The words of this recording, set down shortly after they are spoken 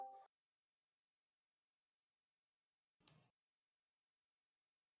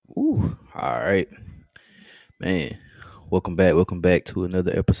Ooh, all right, man. Welcome back to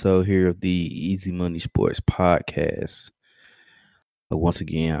another episode here of the Easy Money Sports Podcast. Once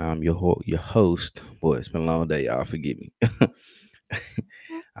again, I'm your host. Boy, it's been a long day, y'all. Forgive me.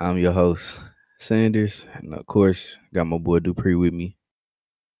 I'm your host, Sanders, and of course, got my boy Dupree with me.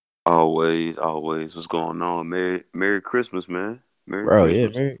 Always. What's going on? Merry Christmas, man. Merry Bro, yeah,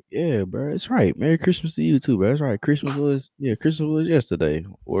 Christmas. bro, it's right. Merry Christmas to you too, bro. That's right. Christmas was yesterday,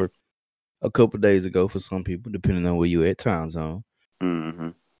 or a couple days ago for some people, depending on where you at time zone. Mm-hmm.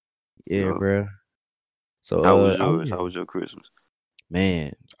 Yeah, Yup. bro. So, How was oh yours? yeah. How was your Christmas?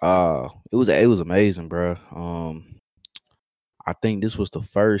 Man, it was amazing, bro. I think this was the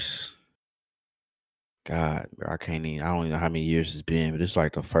first. God, bro, I don't even know how many years it's been, but it's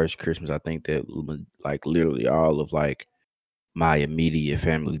like the first Christmas I think that like literally all of like my immediate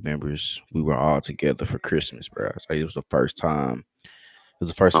family members we were all together for Christmas, bro. It's like it was the first time. It was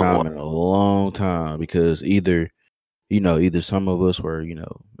the first Oh, time wow. in a long time because either some of us were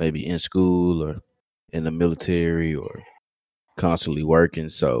maybe in school or in the military or constantly working,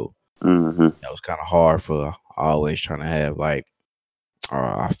 so Mm-hmm. that was kind of hard for always trying to have like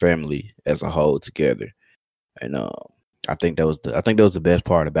our family as a whole together. And I think that was the best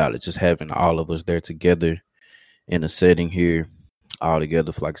part about it, just having all of us there together in a setting here, all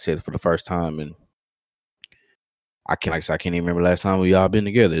together for like I said for the first time. And I can't even remember last time we all been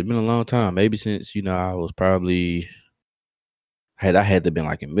together. It's been a long time, maybe since I was probably I had to been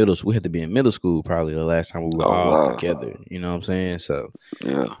like in middle school. We had to be in middle school probably the last time we were Oh, all wow. together. You know what I'm saying? So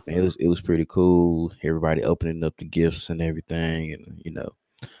Yeah. man, it was pretty cool. Everybody opening up the gifts and everything, and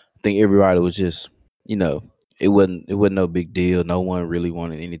I think everybody was just, you know, it wasn't no big deal. No one really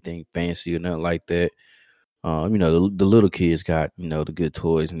wanted anything fancy or nothing like that. The little kids got the good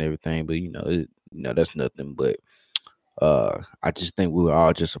toys and everything, but that's nothing. But I just think we were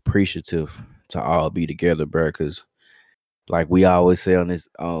all just appreciative to all be together, bro. Because like we always say on this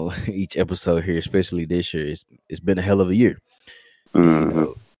each episode here, especially this year, it's been a hell of a year. And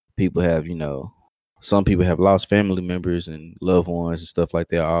Mm-hmm. people have some people have lost family members and loved ones and stuff like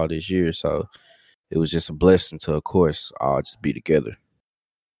that all this year. So it was just a blessing to, of course, all just be together,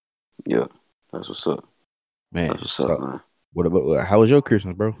 Yeah. That's what's up. man. That's what's up, So man. what about how was your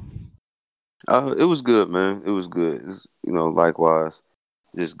Christmas, bro? It was good, man. It was good. Likewise,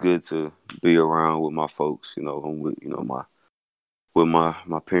 it's good to be around with my folks. I'm with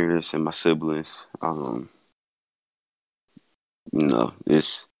my parents and my siblings.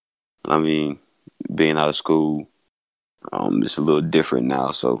 It's I mean, being out of school. It's a little different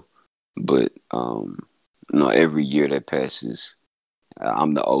now. But every year that passes,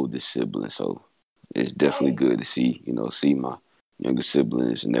 I'm the oldest sibling, so it's definitely good to see my younger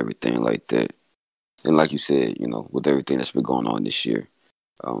siblings and everything like that. And like you said, with everything that's been going on this year,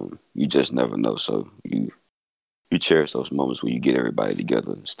 you just never know. So you cherish those moments where you get everybody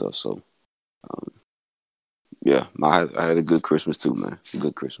together and stuff. So um, yeah, I had a good Christmas too, man. A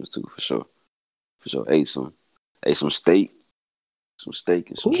good Christmas too, for sure. For sure. Ate some steak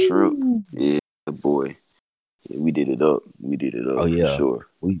and some shrimp. Ooh. Yeah, boy. Yeah, we did it up. We did it Oh up for yeah, sure.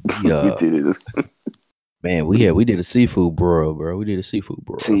 we We did it up. man, we did a seafood broil, bro. We did a seafood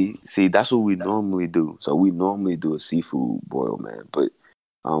broil. See, that's what we normally do. So we normally do a seafood boil, man. But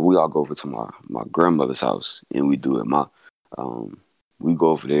we all go over to my grandmother's house and we do it. Um, we go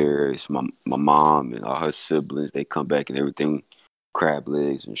over there. It's my mom and all her siblings. They come back and everything, crab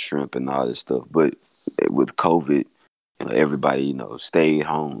legs and shrimp and all this stuff. But with COVID, everybody stayed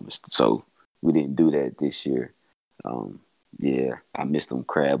home, so we didn't do that this year. Um, yeah, I missed them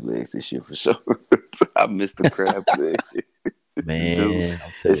crab legs this year for sure. I missed the crab legs. Dude, Man,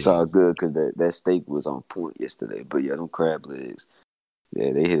 I'm telling it's you, all good because that steak was on point yesterday. But yeah, them crab legs,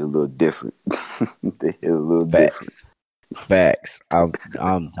 yeah, they hit a little different. They hit a little different. facts, facts.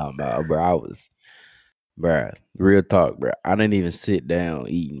 I'm talking about, bro. Bro, real talk, bro. I didn't even sit down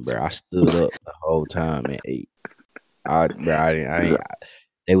eating, bro. I stood up the whole time and ate. I ain't.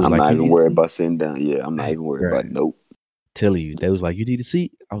 They was I'm like, not you even need a worried seat. about sitting down. Yeah, I'm not Hey, even worried bro, about it. Nope. telling you, they was like, you need a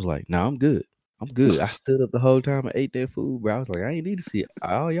seat. I was like, nah, I'm good. I'm good. I stood up the whole time and ate that food, bro. I was like, I ain't need to see it.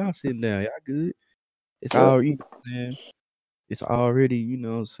 All y'all sitting down, y'all good. It's Yep. all man. It's already, what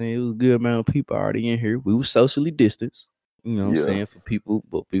I'm saying. It was a good amount of people already in here. We were socially distanced, what I'm Yeah. saying, for people,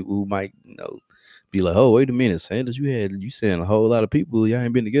 but people who might, be like, oh, wait a minute, Sanders, you saying a whole lot of people, y'all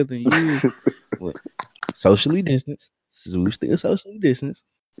ain't been together in years. Well, socially distanced. So we still socially distanced.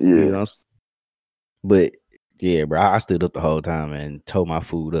 Yeah. What I'm saying? But yeah, bro, I stood up the whole time and tore my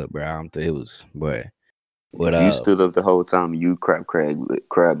food up, bro. It was, boy. What If you stood up the whole time, you crab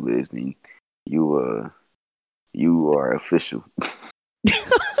legs, then you you are official.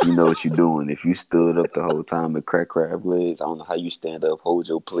 You know what you're doing. If you stood up the whole time and crack crab legs, I don't know how you stand up, hold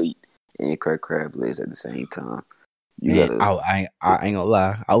your plate, and crack crab legs at the same time. You Man, gotta. I ain't gonna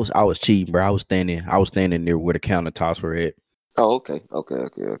lie. I was cheating, bro. I was standing near where the countertops were at, Oh, okay.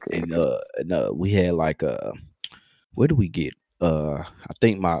 and we had like where do we get? I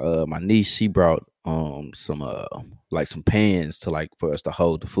think my niece, she brought some like some pans to like for us to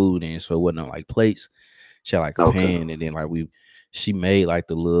hold the food in, so it wasn't on like plates. She had like a Okay. pan, and then like she made like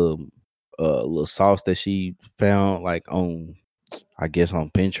the little sauce that she found like on, I guess on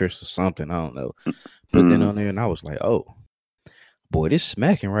Pinterest or something. I don't know. Put that Mm. on there, and I was like, oh boy, this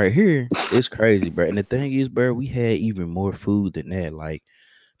smacking right here. It's crazy, bro. And the thing is, bro, we had even more food than that. Like,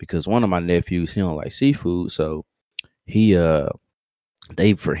 because one of my nephews, he don't like seafood, so he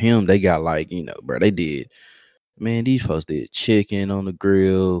they for him they got like, bro, they did, man, these folks did chicken on the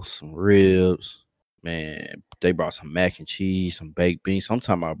grill, some ribs, man, they brought some mac and cheese, some baked beans. I'm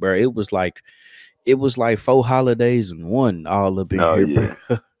talking about, bro, it was like 4 holidays in one all up in Oh here, bro.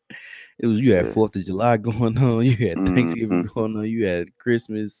 yeah, You had yeah. 4th of July going on, you had Thanksgiving Hmm. going on, you had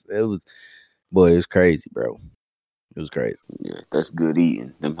Christmas. Boy, it was crazy, bro. It was crazy. Yeah, that's good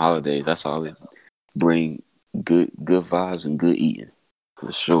eating. Them holidays, that's all it bring. Good vibes and good eating,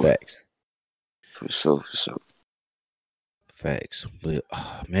 for sure, Facts. for sure. Facts. But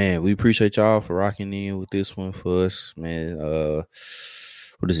man, we appreciate y'all for rocking in with this one for us, man.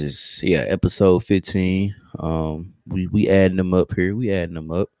 What is this? Yeah, episode 15. We adding them up here. We adding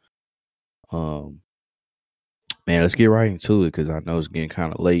them up. Um, man, let's get right into it because I know it's getting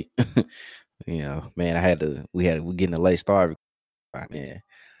kind of late. Man, we getting a late start.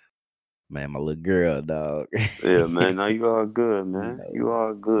 Man, my little girl, dog. Yeah, man. No, you all good, you man. know, You all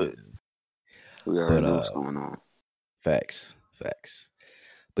yeah. good. We But already know what's going on. facts.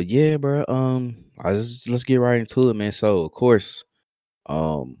 But yeah, bro. Let's get right into it, man. So of course,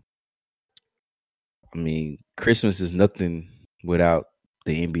 um, I mean, Christmas is nothing without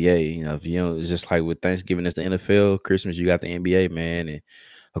the NBA. If you know, it's just like with Thanksgiving, it's the NFL. Christmas, you got the NBA, man, and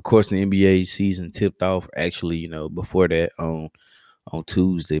of course, the NBA season tipped off actually, before that on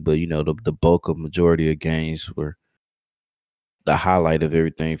Tuesday. But the bulk of majority of games were the highlight of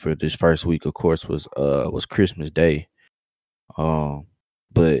everything for this first week. Of course, was Christmas Day. Um,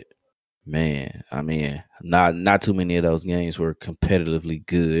 but man, I mean, not too many of those games were competitively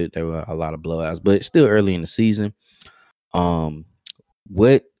good. There were a lot of blowouts, but it's still early in the season. Um,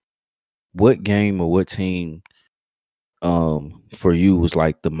 what what game or what team for you was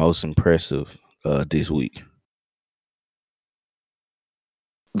like the most impressive this week?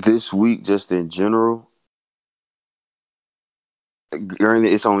 This week, just in general,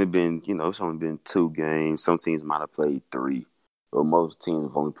 granted, it's only been 2 games. Some teams might have played 3, but most teams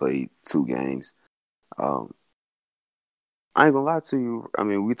have only played 2 games. Um, I ain't gonna lie to you. I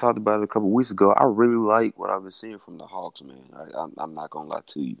mean, we talked about it a couple weeks ago. I really like what I've been seeing from the Hawks, man. I'm not gonna lie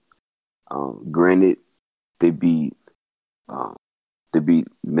to you. Granted, they beat um, they beat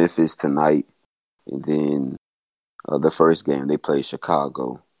Memphis tonight, and then the first game they played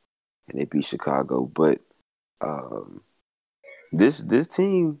Chicago, and they beat Chicago. But um, this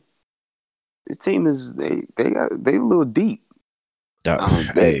team is they a little deep.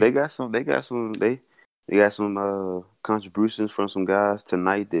 Hey, They got some contributions from some guys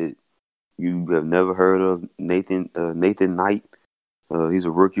tonight that you have never heard of. Nathan Knight. He's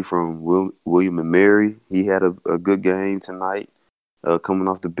a rookie from William and Mary. He had a good game tonight, coming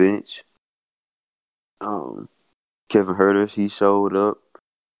off the bench. Um, Kevin Herters, he showed up.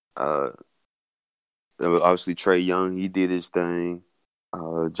 Uh, Obviously Trey Young, he did his thing.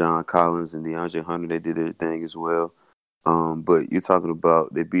 John Collins and DeAndre Hunter, they did their thing as well. But you're talking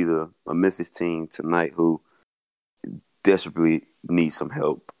about they beat a Memphis team tonight who desperately needs some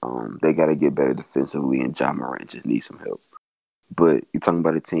help. They got to get better defensively, and Ja Morant just needs some help. But you're talking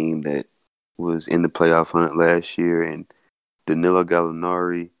about a team that was in the playoff hunt last year, and Danilo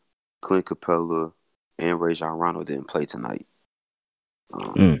Gallinari, Clint Capella, and Rajon Rondo didn't play tonight.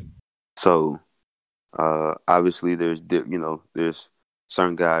 mm, So obviously there's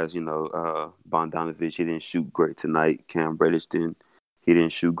certain guys. Bogdanovich, he didn't shoot great tonight. Cam Reddish he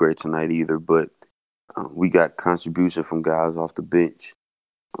didn't shoot great tonight either. But we got contribution from guys off the bench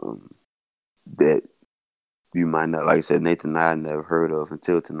that you might not, like I said, Nathan I never heard of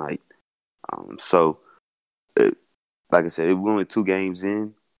until tonight. So, like I said, we're only 2 games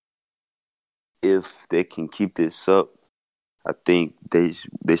in. If they can keep this up, I think they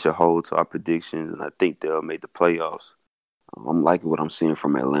should hold to our predictions, and I think they'll make the playoffs. I'm liking what I'm seeing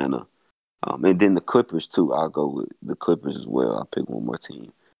from Atlanta. And then the Clippers, too. I'll go with the Clippers as well. I'll pick one more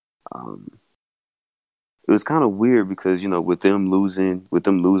team. Um, it was kind of weird because with them losing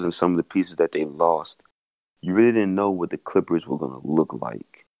some of the pieces that they lost, you really didn't know what the Clippers were going to look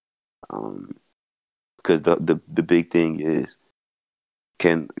like. Because the big thing is,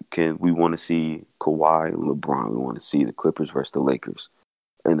 can we want to see Kawhi and LeBron? We want to see the Clippers versus the Lakers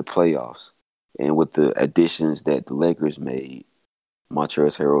in the playoffs. And with the additions that the Lakers made,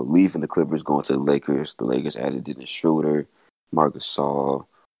 Montrezl Harrell leaving the Clippers, going to the Lakers added Dennis Schroeder, Marc Gasol.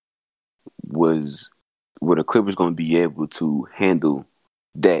 Were the Clippers going to be able to handle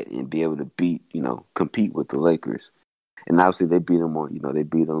that and be able to compete with the Lakers? And obviously they beat them they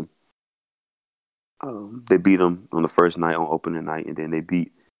beat them on the first night, on opening night, and then they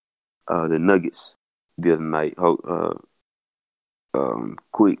beat the Nuggets the other night.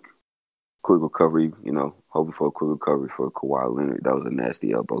 Quick recovery, hoping for a quick recovery for Kawhi Leonard. That was a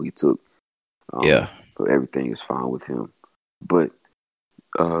nasty elbow he took. So everything is fine with him. But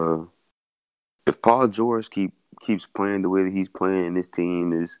if Paul George keeps playing the way that he's playing, and this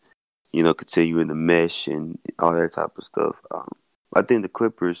team is, continuing to mesh and all that type of stuff, I think the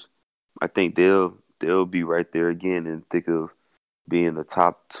Clippers, they'll be right there again in the thick of being the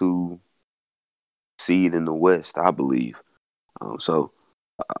top 2 seed in the West, I believe.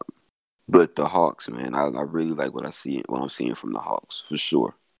 But the Hawks, man, I really like what I'm seeing from the Hawks for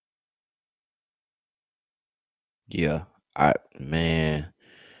sure. Yeah, I'm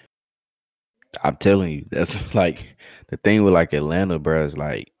telling you, that's like the thing with like Atlanta, bro. Is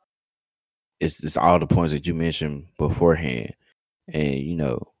like it's all the points that you mentioned beforehand,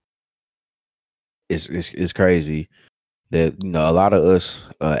 and it's crazy that a lot of us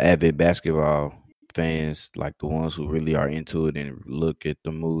avid basketball fans, like the ones who really are into it and look at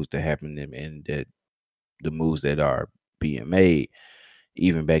the moves that happen to them and that the moves that are being made,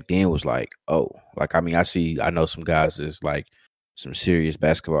 even back then was like, oh, like I know some guys that's like some serious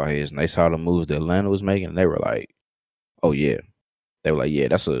basketball heads, and they saw the moves that Atlanta was making, and they were like, oh yeah, they were like, yeah,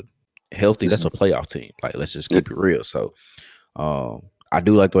 that's a playoff team. Like, let's just keep it real. So, I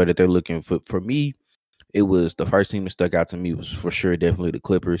do like the way that they're looking. For me, it was the first team that stuck out to me was for sure definitely the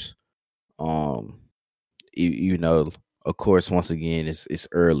Clippers. Of course, once again, it's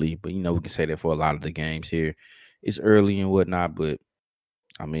early, but we can say that for a lot of the games here, it's early and whatnot. But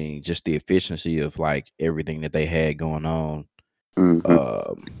I mean, just the efficiency of like everything that they had going on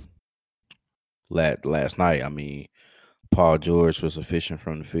last night. I mean, Paul George was efficient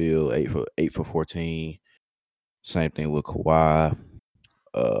from the field, 8 for 14. Same thing with Kawhi.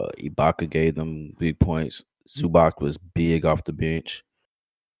 Ibaka gave them big points. Zubac was big off the bench.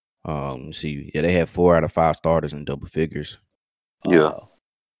 They had 4 out of 5 starters in double figures. Yeah.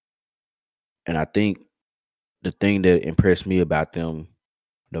 And I think the thing that impressed me about them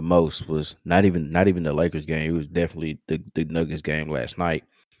the most was not even the Lakers game. It was definitely the Nuggets game last night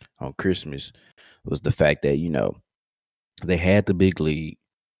on Christmas. Was the fact that they had the big lead,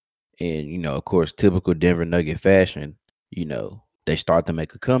 and of course, typical Denver Nugget fashion, they start to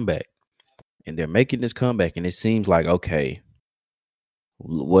make a comeback, and they're making this comeback, and it seems like, okay,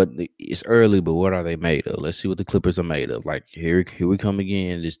 it's early, but what are they made of? Let's see what the Clippers are made of. Like, here we come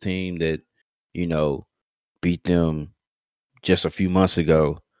again. This team that beat them just a few months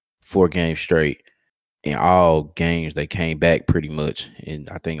ago, 4 games straight. In all games, they came back pretty much, and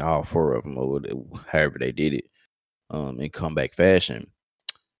I think all 4 of them, or however they did it, in comeback fashion.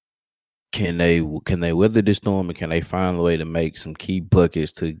 Can they weather this storm, and can they find a way to make some key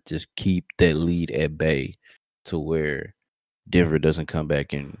buckets to just keep that lead at bay, to where Denver doesn't come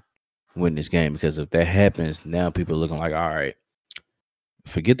back and win this game? Because if that happens, now people are looking like, all right,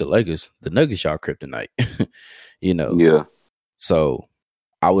 forget the Lakers, the Nuggets, y'all kryptonite. Yeah. So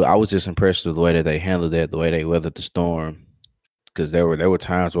I was just impressed with the way that they handled that, the way they weathered the storm. Because there were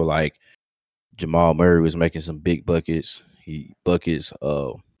times where like Jamal Murray was making some big buckets.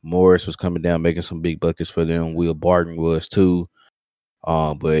 Morris was coming down making some big buckets for them. Will Barton was too.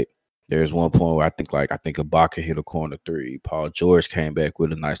 But there's one point where I think Ibaka hit a corner 3. Paul George came back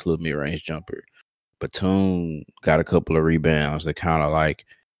with a nice little mid-range jumper. Batum got a couple of rebounds that kind of like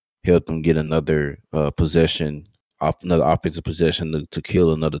helped them get another possession, another offensive possession to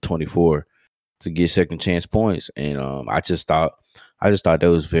kill another 24 to get second chance points. And I just thought that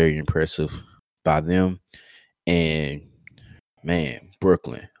was very impressive by them. And man,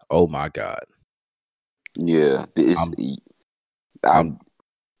 Brooklyn, oh my God. Yeah. I'm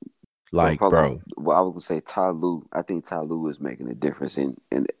like, bro. Well, I would say Ty Lue. I think Ty Lue is making a difference in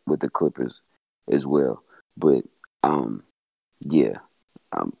with the Clippers as well. But yeah,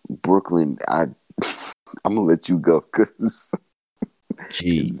 Brooklyn. I'm gonna let you go because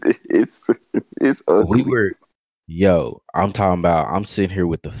it's ugly. I'm talking about. I'm sitting here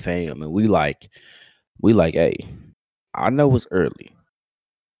with the fam, and we like we like, hey, I know it's early,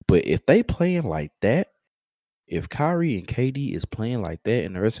 but if they playing like that, if Kyrie and KD is playing like that,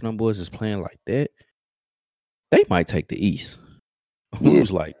 and the rest of them boys is playing like that, they might take the East. We Yeah,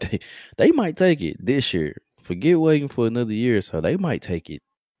 was like, they might take it this year. Forget waiting for another year, so they might take it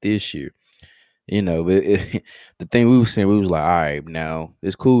this year. But the thing we was saying, we was like, all right, now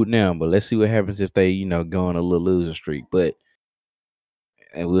it's cool now, but let's see what happens if they, go on a little losing streak.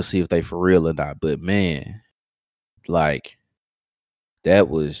 And we'll see if they for real or not. But man, like that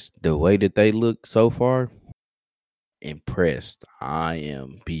was the way that they look so far. Impressed. I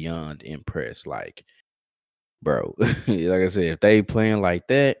am beyond impressed. Like, bro, like I said, if they playing like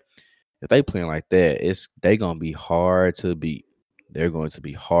that, it's they gonna be hard to beat. They're going to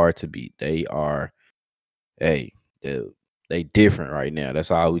be hard to beat. They are, hey, they different right now.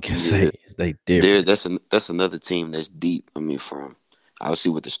 That's all we can yeah. say. Is they different. That's another team that's deep. I mean, from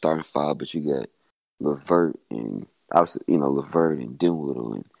obviously with the starting five, but you got Levert and obviously Levert and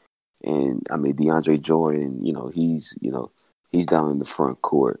Dinwiddie and I mean DeAndre Jordan. He's down in the front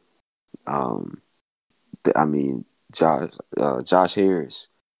court. Um, I mean Josh Harris.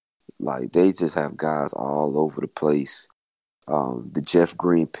 Like they just have guys all over the place. The Jeff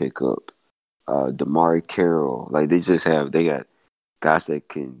Green pickup, Damari Carroll. Like they got guys that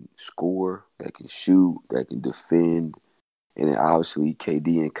can score, that can shoot, that can defend, and then obviously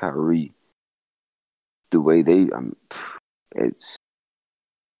KD and Kyrie. The way it's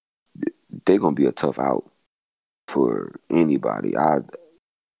they're gonna be a tough out for anybody. I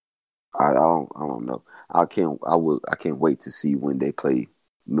don't know. I can't wait to see when they play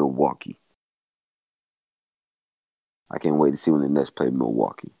Milwaukee. I can't wait to see when the Nets play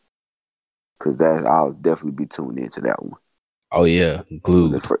Milwaukee because I'll definitely be tuned into that one. Oh yeah,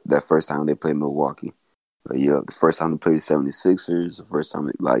 glued. That first time they play Milwaukee. The first time they played the 76ers, the first time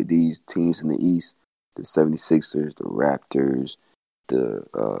like these teams in the East, the 76ers, the Raptors,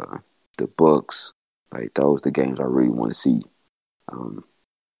 the Bucks, like those the games I really want to see.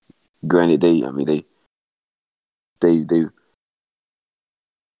 Granted, they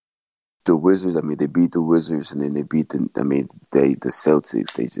the Wizards. I mean, they beat the Wizards, and then they beat the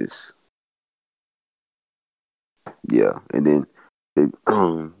Celtics. They just and then they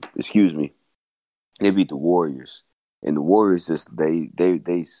excuse me, they beat the Warriors, and the Warriors just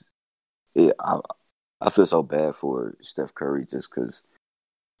I feel so bad for Steph Curry just because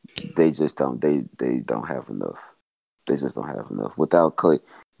they just don't have enough. They just don't have enough. Without Clay,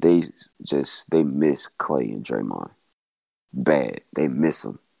 they miss Clay and Draymond bad. They miss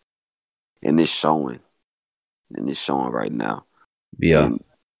them, and it's showing. And it's showing right now. Yeah.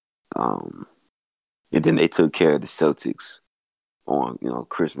 And then they took care of the Celtics on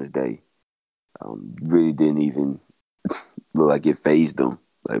Christmas Day. Really didn't even look like it phased them.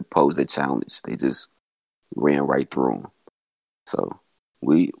 Like posed a challenge. They just ran right through them. So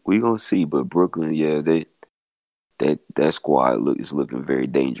we gonna see. But Brooklyn, yeah, that squad is looking very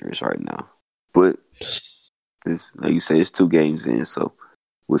dangerous right now. But it's, like you say, it's 2 games in, so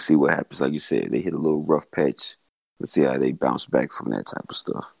we'll see what happens. Like you said, they hit a little rough patch. Let's see how they bounce back from that type of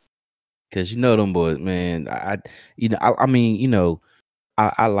stuff. Cause them boys, man. I mean,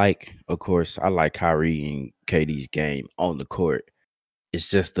 I like, of course, I like Kyrie and KD's game on the court. It's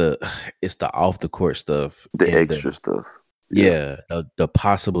just it's the off the court stuff, The and extra stuff. Yeah, the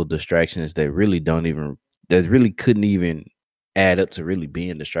possible distractions that really couldn't even add up to really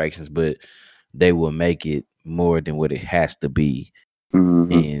being distractions, but they will make it more than what it has to be.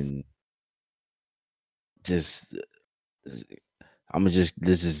 Mm-hmm. And just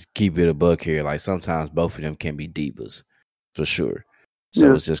let's just keep it a buck here. Like sometimes both of them can be divas for sure.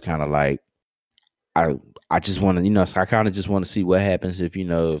 So it's just kind of like I just want to, so I kind of just want to see what happens if,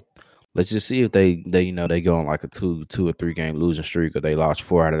 let's just see if they go on like a 2 or 3 game losing streak, or they lost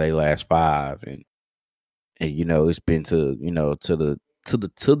 4 out of their last 5, and it's been to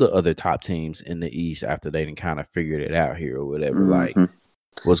to the other top teams in the East after they done kind of figured it out here or whatever. Mm-hmm. Like,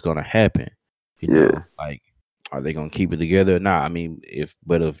 what's gonna happen? Like, are they gonna keep it together or not? I mean, if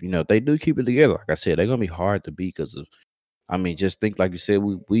they do keep it together, like I said, they're gonna be hard to beat because of. I mean, just think, like you said,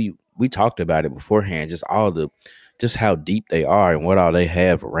 we talked about it beforehand. Just how deep they are and what all they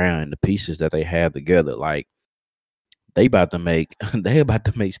have around, and the pieces that they have together. Like they about to make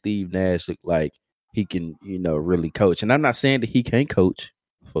Steve Nash look like he can, really coach. And I'm not saying that he can't coach.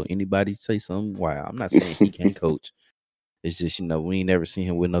 For anybody to say something, wow, I'm not saying he can't coach. It's just we ain't never seen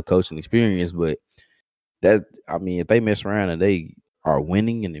him with no coaching experience. But if they mess around and they are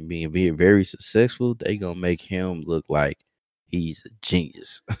winning and being very, very successful, they gonna make him look like he's a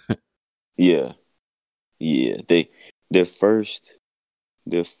genius. Yeah. Their first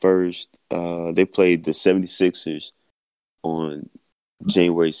the first. They played the 76ers on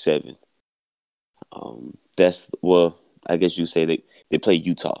January 7th. That's well, I guess you say they play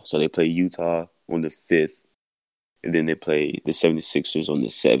Utah. So they play Utah on the 5th, and then they play the 76ers on the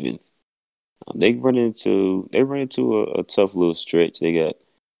 7th. They run into a tough little stretch. They got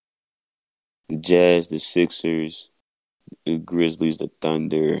the Jazz, the Sixers, the Grizzlies, the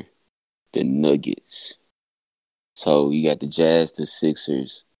Thunder, the Nuggets. So you got the Jazz, the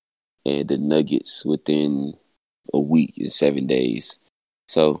Sixers, and the Nuggets within a week and 7 days.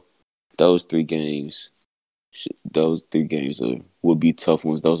 So those three games will be tough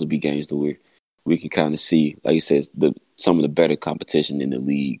ones. Those will be games where we can kind of see, like you said, some of the better competition in the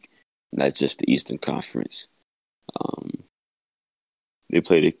league, not just the Eastern Conference. They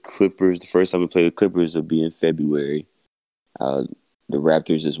play the Clippers. The first time we play the Clippers will be in February. The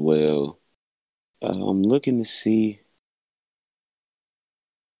Raptors as well. I'm looking to see.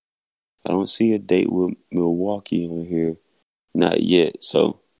 I don't see a date with Milwaukee on here. Not yet,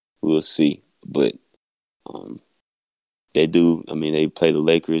 so we'll see. But they do. I mean, they play the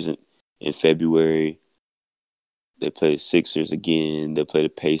Lakers in February. They play the Sixers again. They play the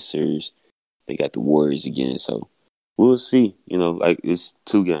Pacers. They got the Warriors again. So we'll see. Like it's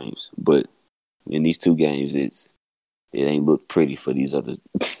 2 games, but in these 2 games, it ain't look pretty for these other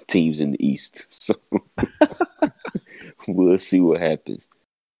teams in the East. So we'll see what happens.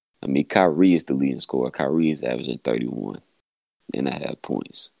 I mean, Kyrie is the leading scorer. Kyrie is averaging 31.5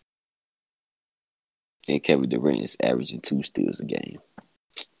 points. And Kevin Durant is averaging 2 steals a game.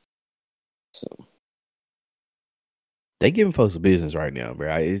 So they giving folks a business right now,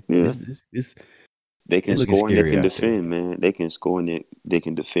 bro. They can score and they can defend, man. They can score and they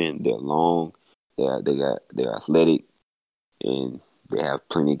can defend. They're long. They're athletic, and they have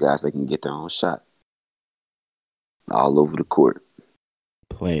plenty of guys that can get their own shot all over the court.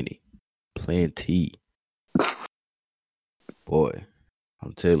 Plenty. Boy,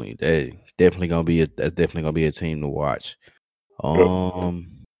 I'm telling you, that's definitely gonna be a team to watch.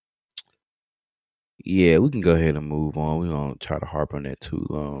 Yeah, we can go ahead and move on. We don't try to harp on that too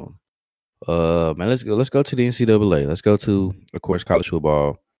long. Man, let's go to the NCAA. Let's go to, of course, college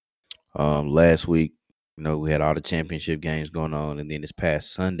football. Last week, we had all the championship games going on, and then this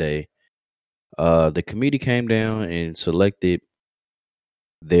past Sunday, the committee came down and selected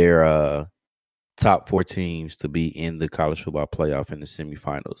their top 4 teams to be in the college football playoff in the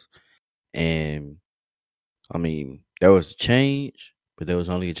semifinals. And I mean, there was a change, but there was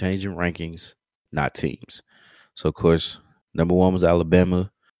only a change in rankings, not teams. So of course, number 1 was Alabama.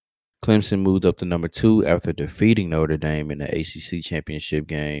 Clemson moved up to number 2 after defeating Notre Dame in the ACC championship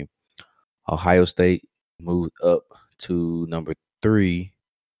game. Ohio State moved up to number 3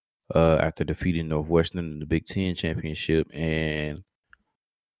 after defeating Northwestern in the Big Ten championship, and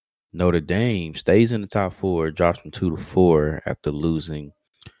Notre Dame stays in the top 4, drops from 2 to 4 after losing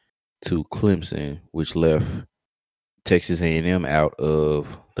to Clemson, which left Texas A&M out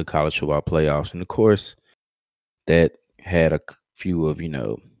of the college football playoffs. And of course, that had a few of,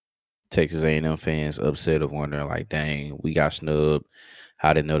 Texas A&M fans upset of wondering, like, dang, we got snubbed.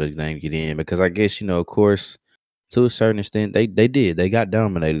 How did Notre Dame get in? Because I guess, of course, to a certain extent, they did. They got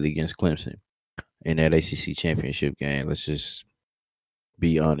dominated against Clemson in that ACC championship game. Let's just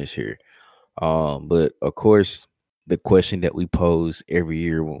be honest here. But of course, the question that we pose every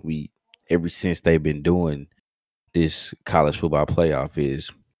year ever since they've been doing this college football playoff is,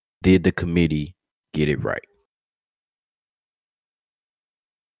 did the committee get it right?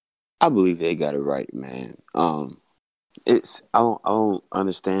 I believe they got it right, man. I don't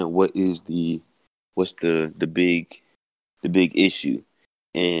understand what's the big issue.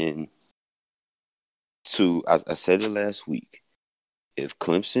 And I said it last week, if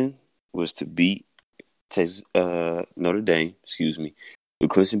Clemson was to beat Notre Dame, if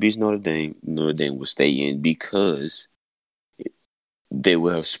Clemson beats Notre Dame will stay in because they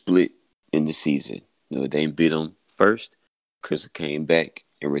will have split in the season. Notre Dame beat them first. Clemson came back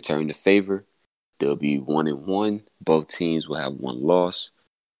and returned the favor. They'll be 1-1. Both teams will have 1 loss.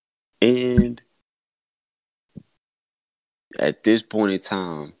 And at this point in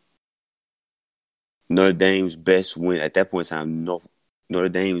time, Notre Dame's best win, at that point in time, Notre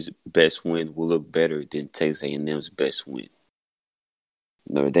Dame's best win will look better than Texas A&M's best win.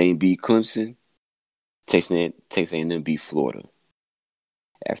 Notre Dame beat Clemson. Texas A&M beat Florida.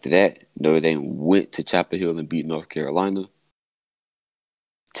 After that, Notre Dame went to Chapel Hill and beat North Carolina.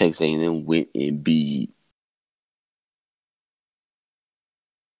 Texas A&M went and beat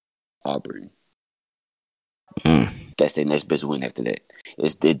Auburn. That's their next best win after that.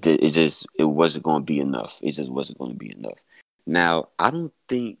 It wasn't going to be enough. It just wasn't going to be enough. Now, I don't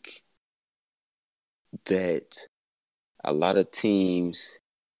think that a lot of teams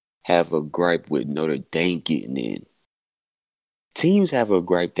have a gripe with Notre Dame getting in. Teams have a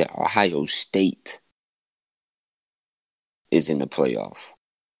gripe that Ohio State is in the playoff.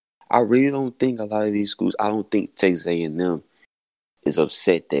 I really don't think a lot of these schools, I don't think Texas A&M is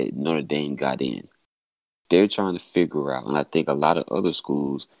upset that Notre Dame got in. They're trying to figure out, and I think a lot of other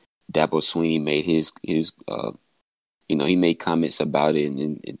schools, Dabo Swinney made his he made comments about it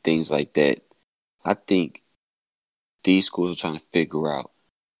and things like that. I think these schools are trying to figure out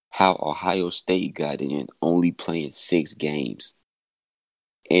how Ohio State got in only playing 6 games.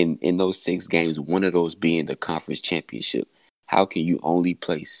 And in those 6 games, one of those being the conference championship. How can you only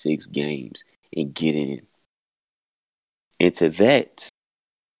play 6 games and get in? And to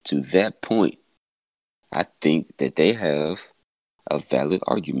that point, I think that they have a valid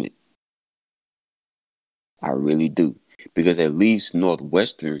argument. I really do. Because at least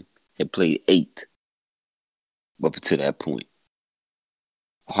Northwestern had played 8 up to that point.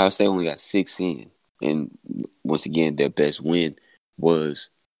 Ohio State only got 6 in. And once again, their best win was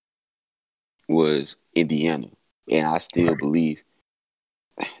Indiana. And I still believe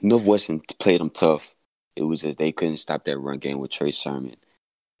Northwestern played them tough. It was just they couldn't stop that run game with Trey Sermon.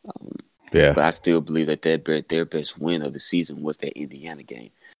 But I still believe that their best win of the season was that Indiana game.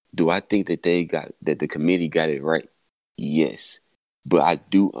 Do I think that the committee got it right? Yes. But I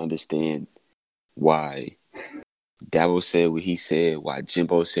do understand why Dabo said what he said, why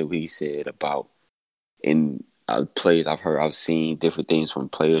Jimbo said what he said about, and I've seen different things from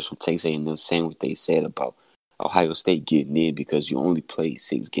players from Texas A&M saying what they said about Ohio State getting in because you only played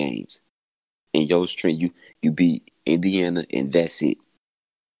 6 games. And your strength, you beat Indiana and that's it.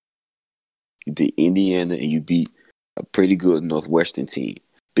 You beat Indiana and you beat a pretty good Northwestern team.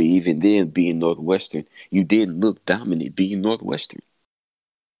 But even then, being Northwestern, you didn't look dominant being Northwestern.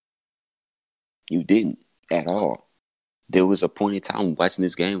 You didn't at all. There was a point in time watching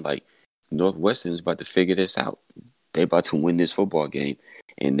this game like Northwestern is about to figure this out. They about to win this football game.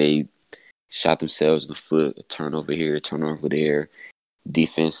 And they shot themselves in the foot, a turnover here, a turnover there.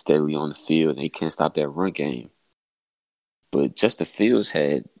 Defense steadily on the field. They can't stop that run game. But Justin Fields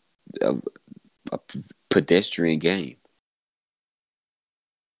had a pedestrian game.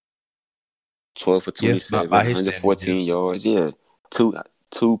 12 for 27, 114 yards. Yeah,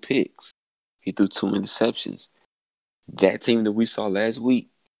 two picks. He threw 2 interceptions. That team that we saw last week,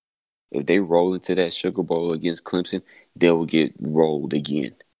 if they roll into that Sugar Bowl against Clemson, they will get rolled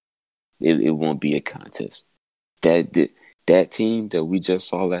again. It won't be a contest. That team that we just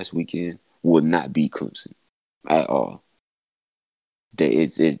saw last weekend will not beat Clemson at all.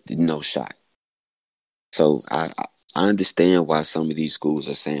 It's no shot. So I understand why some of these schools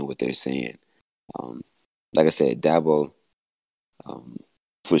are saying what they're saying. Like I said, Dabo,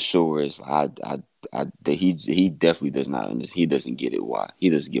 for sure is he definitely does not understand. He doesn't get it why. He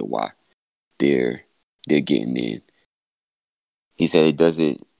doesn't get why they're getting in. He said it does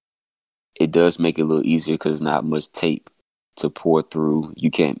make it a little easier because there's not much tape to pour through.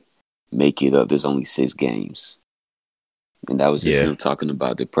 You can't make it up. There's only 6 games. And that was just him talking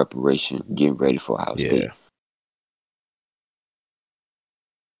about the preparation, getting ready for Ohio State.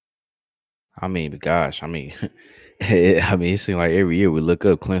 I mean, gosh, it seems like every year we look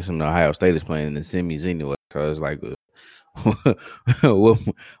up Clemson and Ohio State is playing in the semis anyway. So it's like,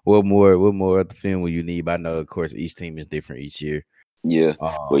 what more of the film will you need? But I know, of course, each team is different each year. Yeah,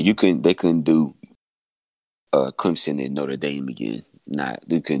 but they couldn't do Clemson and Notre Dame again.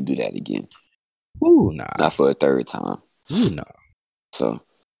 They couldn't do that again. Ooh, nah. Not for a third time. Ooh, nah. So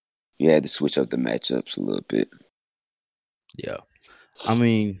you had to switch up the matchups a little bit. Yeah, I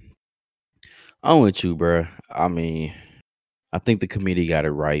mean, I'm with you, bro. I mean, I think the committee got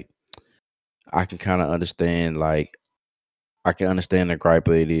it right. I can kind of understand, I can understand the gripe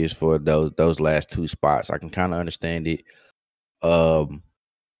it is for those last 2 spots. I can kind of understand it. But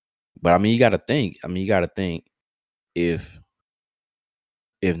I mean, you got to think. If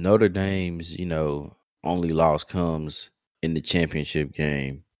Notre Dame's, only loss comes in the championship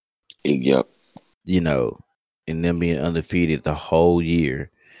game, yep, and them being undefeated the whole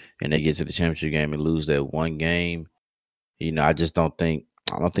year, and they get to the championship game and lose that one game, I don't think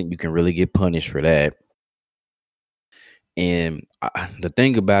you can really get punished for that. And the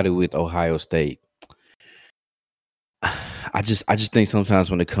thing about it with Ohio State, I just think sometimes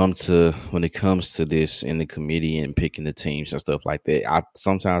when it comes to this in the committee and picking the teams and stuff like that,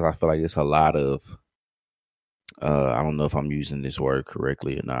 sometimes I feel like it's a lot of I don't know if I'm using this word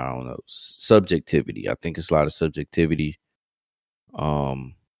correctly or not. I don't know. Subjectivity. I think it's a lot of subjectivity. I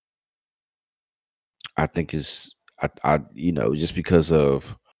think just because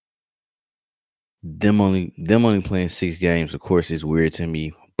of them only playing 6 games, of course, is weird to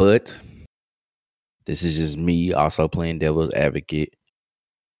me. But this is just me also playing devil's advocate.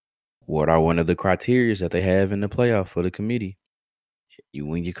 What are one of the criteria that they have in the playoff for the committee? You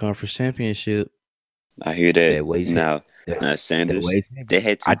win your conference championship. I hear that That weighs now. that, Now, that Sanders, weighs heavy. they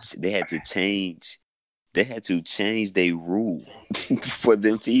had to change their rule for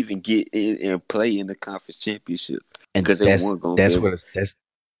them to even get in and play in the conference championship And because they weren't going to be able.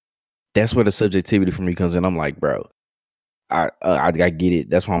 that's where the subjectivity for me comes in. I'm like, bro, I get it.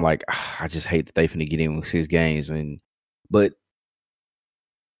 That's why I'm like, I just hate that they finna get in with 6 games, but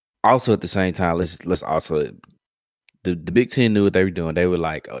also at the same time, let's also the Big Ten knew what they were doing. They were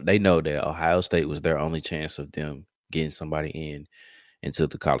like, they know that Ohio State was their only chance of them getting somebody into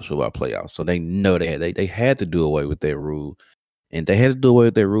the college football playoffs. So they know they had to do away with that rule, and they had to do away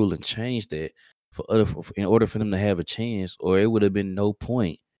with that rule and change that in order for them to have a chance, or it would have been no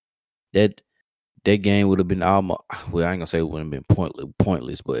point. That game would have been almost, well, I ain't gonna say it wouldn't have been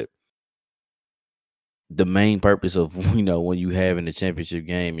pointless, but the main purpose of when you have in the championship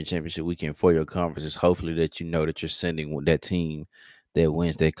game and championship weekend for your conference is hopefully that that you're sending that team that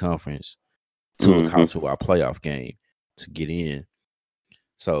wins that conference to a college football playoff game to get in.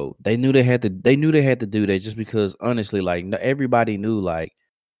 So they knew they had to do that, just because honestly, like, everybody knew, like,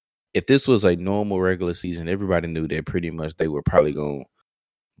 if this was a normal regular season, everybody knew that pretty much they were probably gonna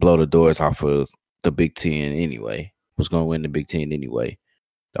blow the doors off of the Big Ten anyway. Was gonna win the Big Ten anyway.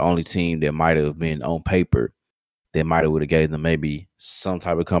 The only team that might have been on paper that might have would have gave them maybe some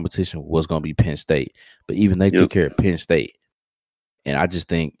type of competition was going to be Penn State. But even they took care of Penn State. And I just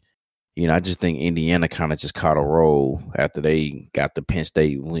think, Indiana kind of just caught a roll after they got the Penn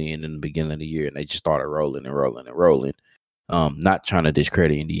State win in the beginning of the year, and they just started rolling and rolling and rolling. Not trying to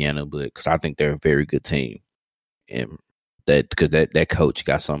discredit Indiana, but because I think they're a very good team, and because that coach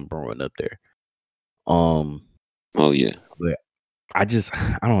got something brewing up there. Oh yeah. But I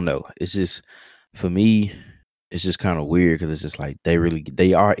don't know. It's just, for me, it's just kind of weird because it's just like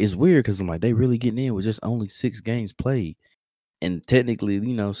it's weird because I'm like, they really getting in with just only 6 games played. And technically,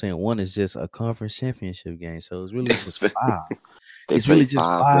 I'm saying, one is just a conference championship game. So it's really just 5. It's really just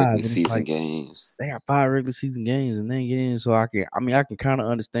 5 regular season games. They got 5 regular season games and then get in. So I can kind of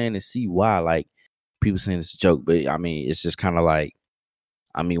understand and see why, like, people saying it's a joke. But I mean, it's just kind of like,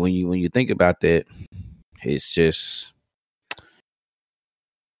 when you think about that, it's just,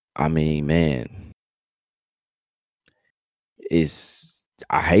 man,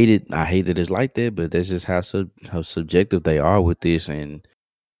 I hate it. I hate that it's like that, but that's just how subjective they are with this and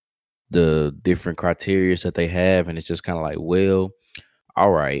the different criteria that they have. And it's just kind of like, well, all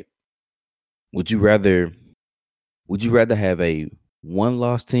right. Would you rather have a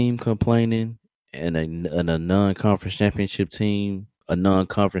 1-loss team complaining and a non-conference championship team, a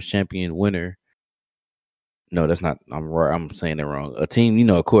non-conference champion winner? No, that's not. I'm saying it wrong. A team,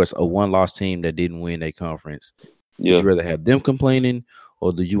 of course, a 1-loss team that didn't win a conference. Yeah. Would you rather have them complaining,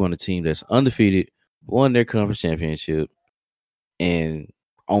 or do you want a team that's undefeated, won their conference championship, and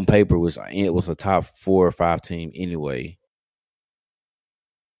on paper it was a top 4 or 5 team anyway,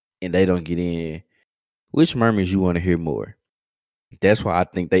 and they don't get in? Which murmurs you want to hear more? That's why I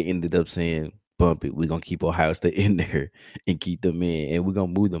think they ended up saying, bump it. We're going to keep Ohio State in there and keep them in, and we're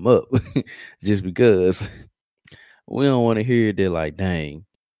going to move them up just because we don't want to hear that, like, dang,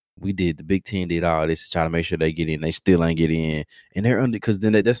 the Big Ten did all this to try to make sure they get in. They still ain't get in. And they're because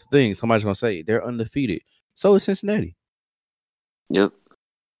then that's the thing. Somebody's going to say they're undefeated. So is Cincinnati. Yep.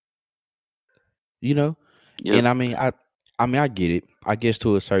 Yep. And I get it. I guess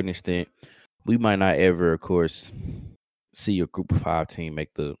to a certain extent, we might not ever, of course, see a group of 5 team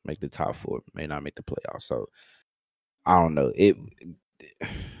make the top 4, may not make the playoffs. So I don't know.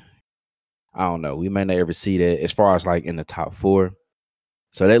 I don't know. We may not ever see that as far as like in the top 4.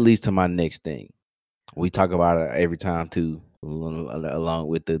 So that leads to my next thing. We talk about it every time too, along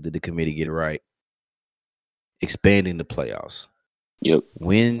with the committee get it right. Expanding the playoffs. Yep.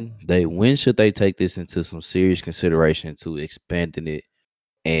 When should they take this into some serious consideration to expanding it,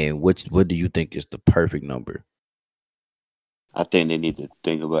 and what do you think is the perfect number? I think they need to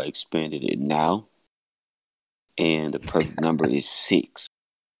think about expanding it now, and the perfect number is 6.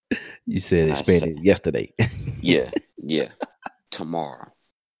 You said expanded yesterday. Yeah. Tomorrow.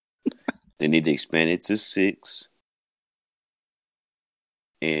 They need to expand it to 6,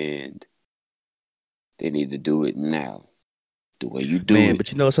 and they need to do it now. The way you do it.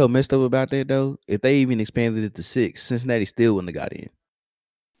 But you know what's so messed up about that, though? If they even expanded it to 6, Cincinnati still wouldn't have got in.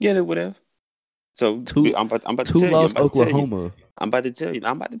 Yeah, they would have. So I'm about to 2 tell lost you. Oklahoma. I'm about to tell you.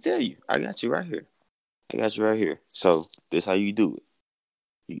 I got you right here. I got you right here. So this how you do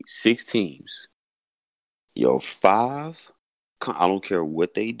it. 6 teams. Your five. I don't care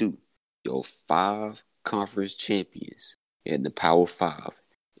what they do. Your 5 conference champions in the Power Five: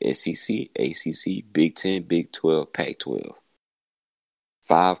 SEC, ACC, Big Ten, Big 12, Pac-12.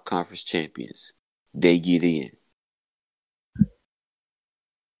 5 conference champions. They get in.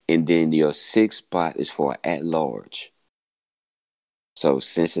 And then your 6th spot is for at-large. So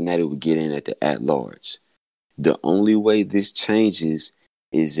Cincinnati would get in at the at-large. The only way this changes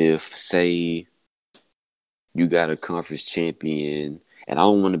is if, say, you got a conference champion, and I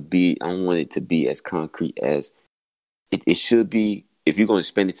don't want it to be as concrete as it should be. If you're going to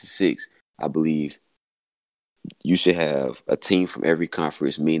expand it to 6, I believe you should have a team from every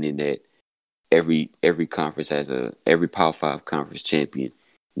conference, meaning that every conference has every Power 5 conference champion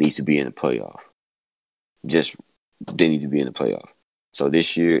needs to be in the playoff. Just they need to be in the playoff. So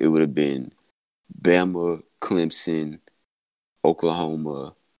this year it would have been Bama, Clemson,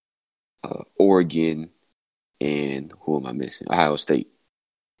 Oklahoma, Oregon, and who am I missing? Ohio State.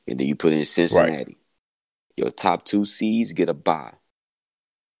 And then you put in Cincinnati. Right. Your top 2 seeds get a bye.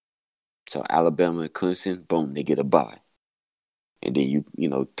 So Alabama and Clemson, boom, they get a bye. And then you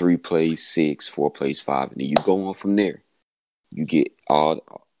 3 plays 6, 4 plays 5, and then you go on from there. You get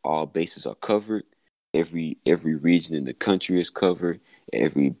all bases are covered. Every region in the country is covered.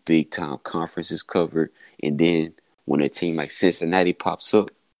 Every big time conference is covered. And then when a team like Cincinnati pops up,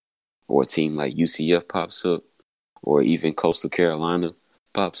 or a team like UCF pops up, or even Coastal Carolina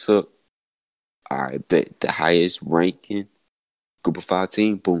pops up, all right, bet the highest ranking Group of 5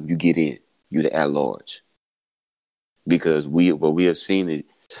 team, boom, you get in. You the at-large. Because what we have seen is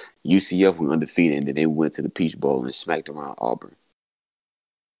UCF were undefeated, and then they went to the Peach Bowl and smacked around Auburn.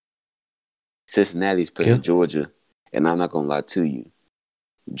 Cincinnati's playing Georgia, and I'm not going to lie to you.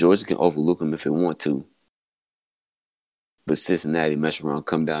 Georgia can overlook them if it want to. But Cincinnati mess around,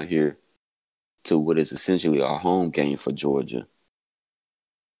 come down here to what is essentially our home game for Georgia,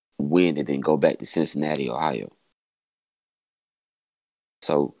 win, and then go back to Cincinnati, Ohio.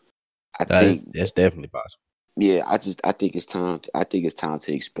 So I think that's definitely possible. Yeah, I think it's time. I think it's time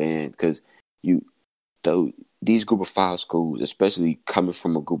to expand because these Group of 5 schools, especially coming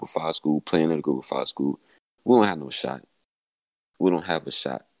from a Group of 5 school, playing at a Group of 5 school, we don't have no shot. We don't have a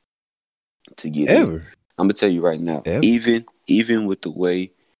shot to get ever. in. I'm gonna tell you right now, even with the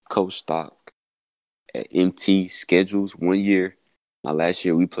way Coach Stock at MT schedules, one year, my last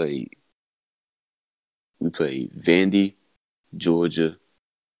year we played Vandy, Georgia,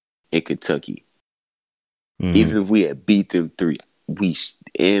 and Kentucky. Mm-hmm. Even if we had beat them 3,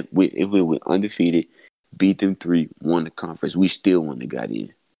 if we went undefeated, beat them 3, won the conference, we still wouldn't have got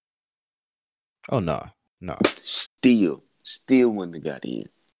in. Oh no. Still wouldn't have got in.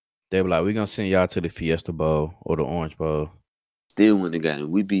 They were like, we're gonna send y'all to the Fiesta Bowl or the Orange Bowl. Still wouldn't have got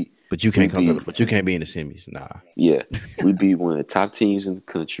in. But you can't but you can't be in the semis. Nah. Yeah. We beat one of the top teams in the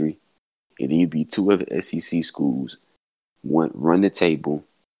country, and then you beat 2 other SEC schools, run the table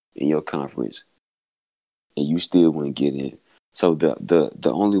in your conference, and you still wouldn't get in. So the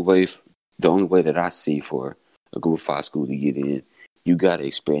only way that I see for a Group of 5 school to get in, you gotta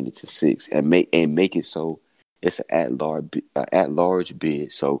expand it to 6 and make it so it's an at-large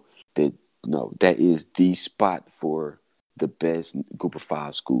bid. So that is the spot for the best Group of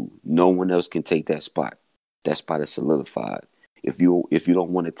 5 school. No one else can take that spot. That spot is solidified. If you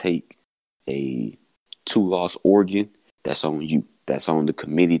don't want to take a 2-loss Oregon, that's on you. That's on the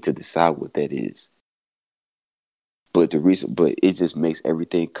committee to decide what that is. But it just makes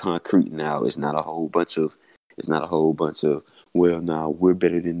everything concrete now. It's not a whole bunch of well, nah, we're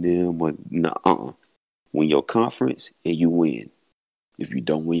better than them. Or nah, Win your conference and you win. If you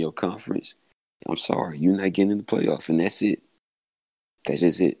don't win your conference, I'm sorry, you're not getting in the playoff, and that's it. That's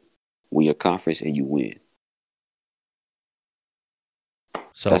just it. Win your conference and you win.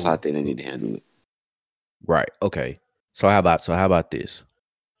 So that's how I think they need to handle it. Right. Okay. So how about this?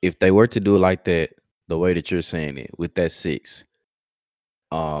 If they were to do it like that, the way that you're saying it, with that 6,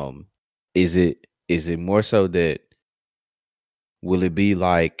 is it more so that will it be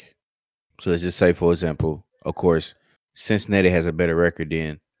like, so let's just say, for example, of course, Cincinnati has a better record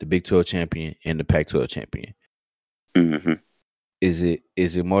than the Big 12 champion and the Pac-12 champion. Mm-hmm. Is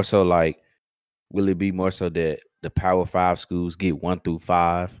it more so like, will it be more so that the Power 5 schools get 1 through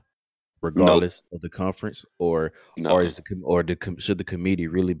 5 regardless of the conference, or should the committee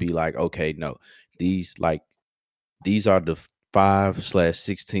really be like, okay, no, these are the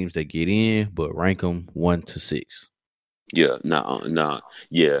 5/6 teams that get in, but rank them 1 to 6? Yeah,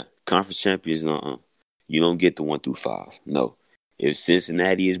 yeah, conference champions, you don't get the 1 through 5. No, If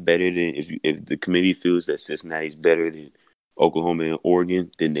Cincinnati is better than if the committee feels that Cincinnati is better than Oklahoma and Oregon,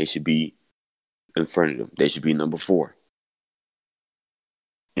 then they should be in front of them. They should be number 4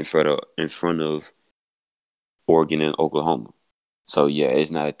 in front of Oregon and Oklahoma. So yeah,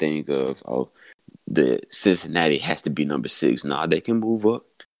 it's not a thing of the Cincinnati has to be number 6. Nah, they can move up.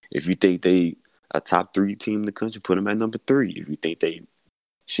 If you think they a top 3 team in the country, put them at number 3. If you think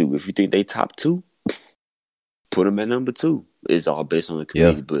they top 2, put them at number 2. It's all based on the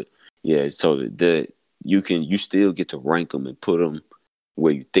committee, Yeah. but yeah. So you still get to rank them and put them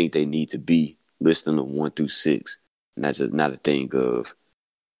where you think they need to be, listing them 1 through 6, and that's just not a thing of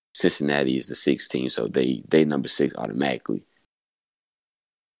Cincinnati is the 6th team, so they number 6 automatically.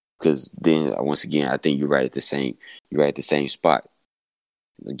 Because then once again, I think you're right at the same spot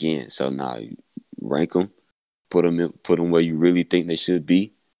again. So now rank them, put them where you really think they should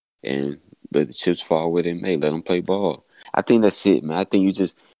be, and let the chips fall where they may. Let them play ball. I think that's it, man. I think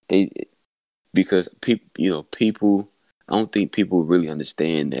because people. I don't think people really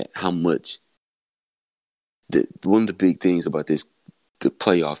understand that how much. One of the big things about the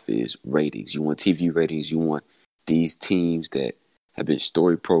playoff is ratings. You want TV ratings. You want these teams that have been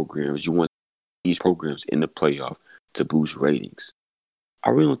story programs. You want these programs in the playoff to boost ratings. I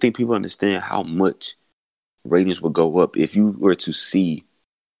really don't think people understand how much ratings would go up if you were to see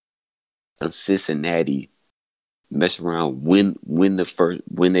a Cincinnati mess around win their first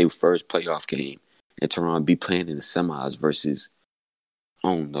playoff game and turn around and be playing in the semis versus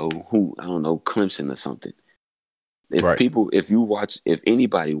I don't know Clemson or something. If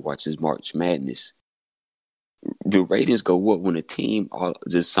anybody watches March Madness, the ratings go up when a team,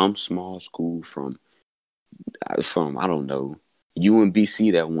 just some small school from I don't know,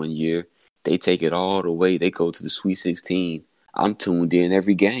 UMBC that one year, they take it all the way. They go to the Sweet 16. I'm tuned in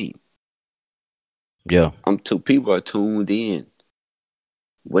every game. Yeah. People are tuned in,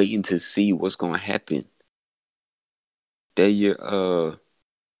 waiting to see what's going to happen. That year, where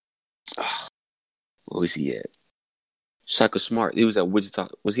was he at? Shaka Smart. He was at Wichita.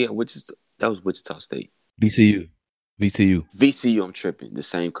 Was he at Wichita? That was Wichita State. VCU. I'm tripping. The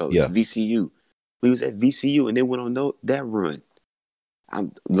same coach. Yeah. VCU. We was at VCU and they went on that run.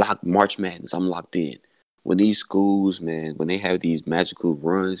 I'm locked. March Madness. I'm locked in. When these schools, man, when they have these magical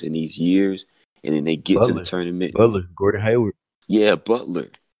runs in these years, and then they get to the tournament. Butler, Gordon Hayward. Yeah,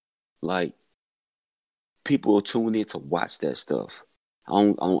 Butler. Like, people are tuning in to watch that stuff. I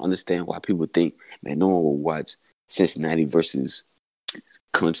don't understand why people think, man, no one will watch Cincinnati versus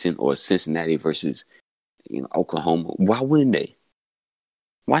Clemson or Cincinnati versus Oklahoma. Why wouldn't they?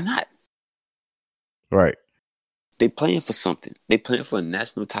 Why not? Right. They playing for something. They playing for a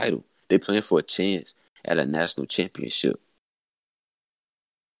national title. They playing for a chance at a national championship.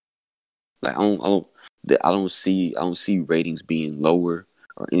 Like I don't see ratings being lower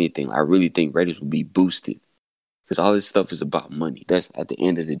or anything. I really think ratings will be boosted because all this stuff is about money. That's at the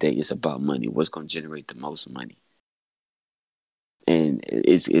end of the day, it's about money. What's going to generate the most money? And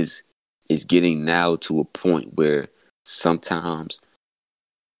it's getting now to a point where sometimes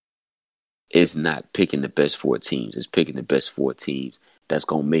it's not picking the best 4 teams. It's picking the best 4 teams that's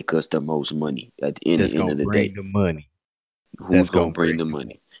going to make us the most money at the end of the day. That's going to bring the money. Who's going to bring the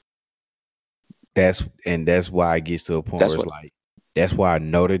money? That's why it gets to a point where it's like, that's why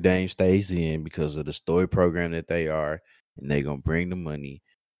Notre Dame stays in because of the story program that they are, and they're going to bring the money.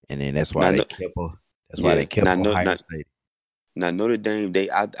 And then that's why they kept Ohio State. Now Notre Dame,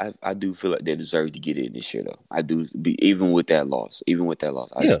 I do feel like they deserve to get in this year though. I do, even with that loss,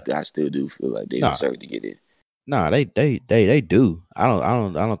 I still do feel like they deserve to get in. No, they do. I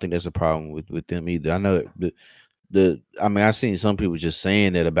don't think that's a problem with them either. I know I've seen some people just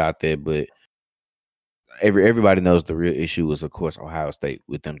saying that about that, but everybody knows the real issue was, of course, Ohio State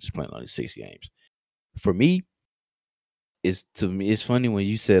with them just playing only 6 games. For me, it's funny when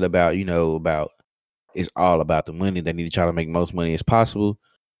you said about it's all about the money. They need to try to make most money as possible.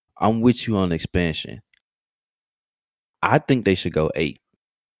 I'm with you on expansion. I think they should go 8.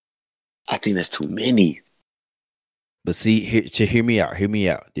 I think that's too many. But see, hear me out. Hear me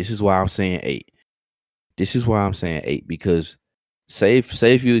out. This is why I'm saying 8. Because say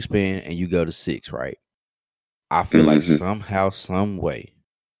if you expand and you go to 6, right? I feel like somehow, some way,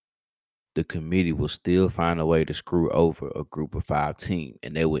 the committee will still find a way to screw over a group of 5 team,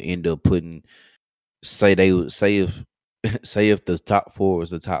 and they will end up putting. Say if the top 4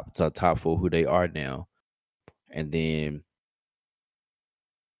 is the top 4 who they are now, and then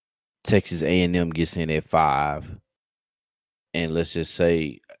Texas A&M gets in at 5, and let's just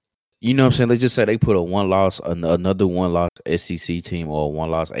say, what I'm saying? Let's just say they put another one loss SEC team or a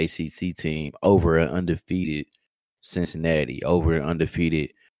 1-loss ACC team over an undefeated Cincinnati, over an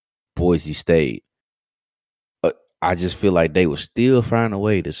undefeated Boise State. I just feel like they would still find a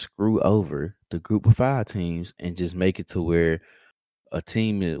way to screw over the group of 5 teams and just make it to where a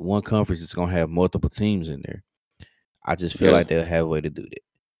team in one conference is gonna have multiple teams in there. I just feel like they'll have a way to do that.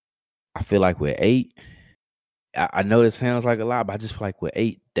 I feel like with 8, I know this sounds like a lot, but I just feel like with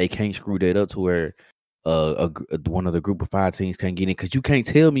 8, they can't screw that up to where one of the group of 5 teams can't get in. Because you can't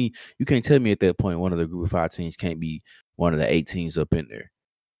tell me at that point one of the group of 5 teams can't be one of the 8 teams up in there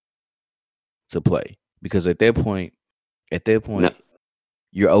to play. Because at that point, no.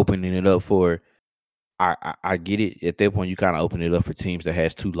 You're opening it up for. I get it. At that point, you kind of open it up for teams that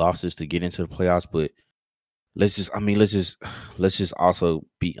has 2 losses to get into the playoffs. But let's just also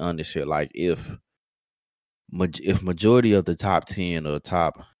be honest here. Like if majority of the top 10 or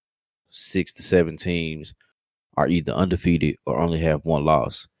top 6 to 7 teams are either undefeated or only have 1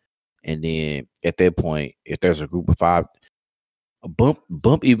 loss, and then at that point, if there's a group of 5,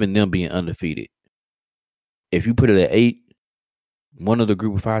 bump even them being undefeated. If you put it at 8, one of the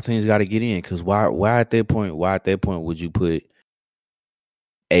group of 5 teams got to get in. Because why at that point would you put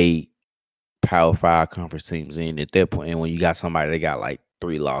 8 Power 5 conference teams in at that point? And when you got somebody that got like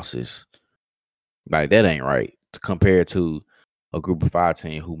 3 losses, like that ain't right compared to a group of 5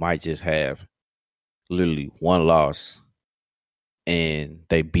 team who might just have literally 1 loss and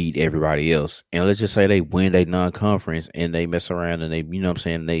they beat everybody else. And let's just say they win a non-conference and they mess around and they, you know what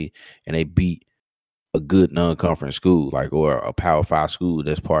I'm saying, they beat a good non-conference school, like, or a Power 5 school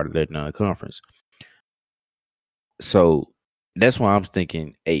that's part of that non-conference. So that's why I'm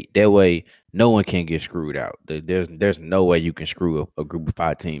thinking 8. That way, no one can get screwed out. There's no way you can screw up a group of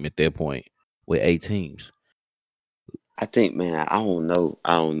 5 team at that point with 8 teams. I think, man, I don't know,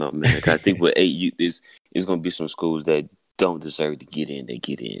 man. Cause I think with 8, there's gonna be some schools that don't deserve to get in. They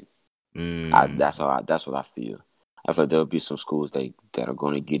get in. That's what I feel. I feel like there'll be some schools that are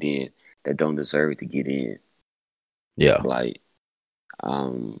going to get in that don't deserve to get in. Yeah. Like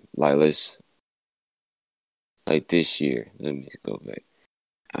this year. Let me go back.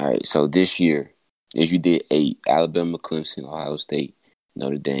 All right, so this year, if you did 8, Alabama, Clemson, Ohio State,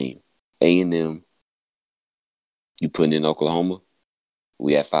 Notre Dame, A&M, you putting in Oklahoma?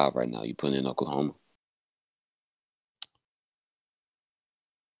 We at 5 right now. You putting in Oklahoma?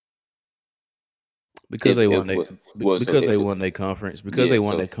 Because they won their conference. Because they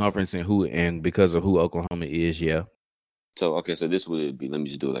won their conference and because of who Oklahoma is, yeah. So okay, so this would be. Let me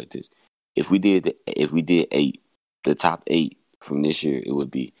just do it like this. If we did 8, the top 8 from this year, it would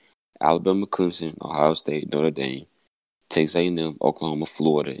be Alabama, Clemson, Ohio State, Notre Dame, Texas A&M, Oklahoma,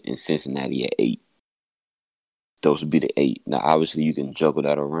 Florida, and Cincinnati at 8. Those would be the 8. Now, obviously, you can juggle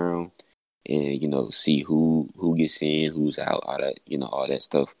that around and see who gets in, who's out, all that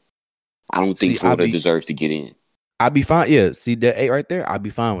stuff. I don't think Florida deserves to get in. I'd be fine. Yeah, see that 8 right there? I'd be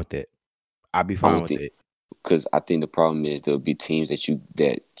fine with that. I'd be fine with it. Because I think the problem is there'll be teams that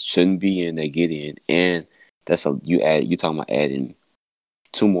shouldn't be in, that get in, and you're talking about adding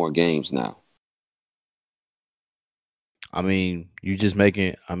 2 more games now. I mean, you just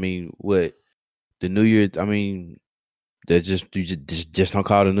making. I mean, what the New Year? I mean, they just don't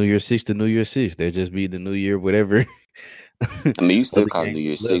call the New Year 6 the New Year 6. They just be the New Year whatever. I mean, you still call it New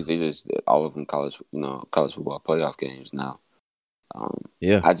Year 6. They just all of them college football playoff games now.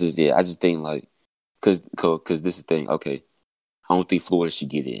 Yeah, I just think like, cause this is the thing. Okay, I don't think Florida should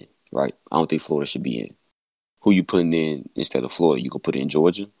get in, right? I don't think Florida should be in. Who you putting in instead of Florida? You gonna put in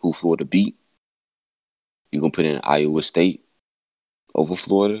Georgia, who Florida beat? You gonna put in Iowa State over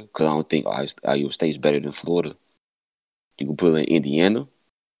Florida? Because I don't think Iowa State's better than Florida. You can put in Indiana.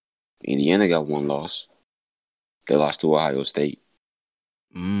 Indiana got 1 loss. They lost to Ohio State.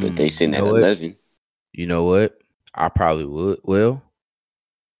 But they sitting at 11. You know what? I probably would. Well,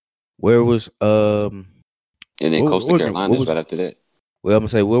 where was and then Coastal Carolina is right after that. Well, I'm gonna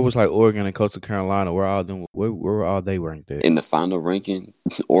say where was like Oregon and Coastal Carolina? Where were all they ranked at? In the final ranking,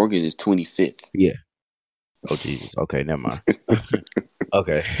 Oregon is 25th. Yeah. Oh Jesus. Okay, never mind.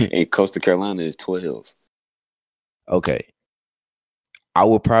 Okay. And Coastal Carolina is 12th. Okay. I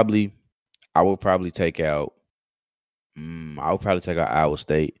would probably take out. I would probably take out Iowa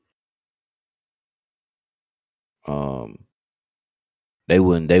State. They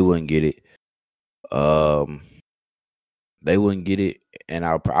wouldn't get it. They wouldn't get it, and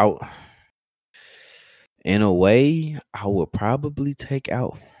in a way, I would probably take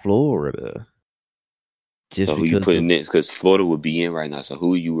out Florida. So who you putting next? Because Florida would be in right now. So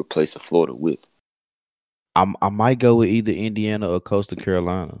who are you replacing Florida with? I might go with either Indiana or Coastal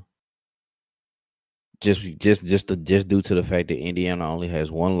Carolina. Just due to the fact that Indiana only has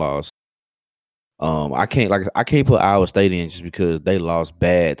 1 loss. I can't put Iowa State in just because they lost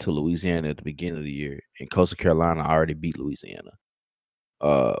bad to Louisiana at the beginning of the year, and Coastal Carolina already beat Louisiana.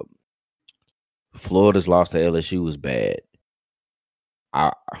 Uh, Florida's loss to LSU was bad.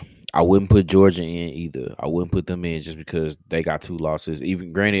 I I wouldn't put Georgia in either. I wouldn't put them in just because they got 2 losses.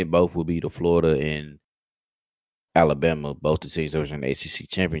 Even granted, both will be to Florida and Alabama, both the teams that was in the ACC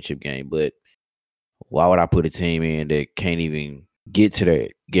championship game. But why would I put a team in that can't even get to their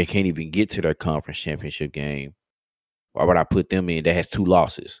conference championship game? Why would I put them in that has 2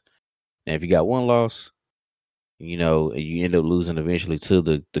 losses? Now, if you got 1 loss, and you end up losing eventually to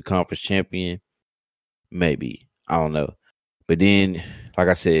the conference champion, maybe. I don't know. But then, like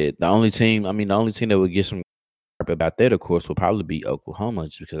I said, the only team that would get some about that, of course, would probably be Oklahoma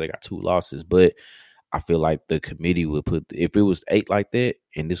just because they got 2 losses. But I feel like the committee would if it was 8 like that,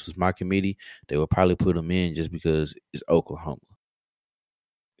 and this was my committee, they would probably put them in just because it's Oklahoma.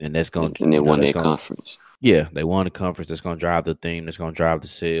 And that's going to, and they won their conference. Yeah, they won the conference. That's going to drive the theme. That's going to drive the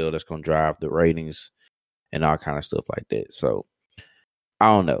sale. That's going to drive the ratings and all kind of stuff like that. So I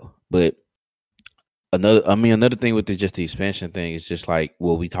don't know. But another thing with just the expansion thing is just like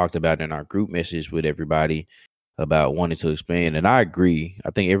what we talked about in our group message with everybody about wanting to expand. And I agree.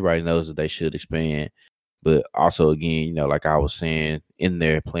 I think everybody knows that they should expand. But also, again, like I was saying in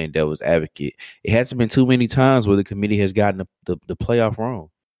there, playing devil's advocate, it hasn't been too many times where the committee has gotten the playoff wrong,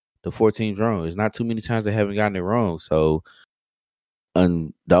 the 4 teams wrong. It's not too many times they haven't gotten it wrong. So,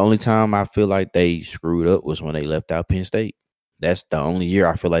 and the only time I feel like they screwed up was when they left out Penn State. That's the only year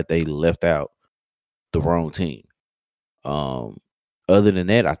I feel like they left out the wrong team. Other than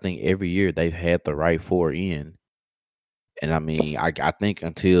that, I think every year they've had the right 4 in. And I mean, I think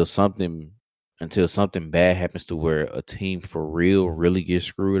until something bad happens to where a team for real really gets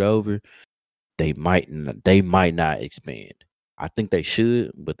screwed over, they might not expand. I think they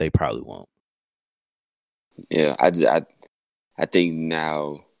should, but they probably won't. Yeah, I think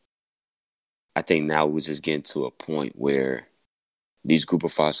now we're just getting to a point where these Group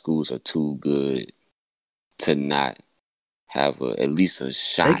of 5 schools are too good to not have at least a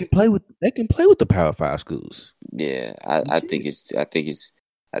shot. They can play with the Power 5 schools. Yeah, I think we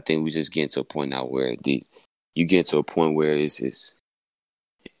just getting to a point now where you get to a point where it's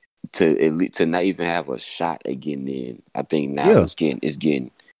to not even have a shot at getting in. I think now it's getting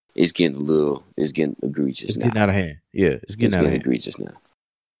egregious. It's now. Getting out of hand. Yeah, it's getting out of hand. Egregious now.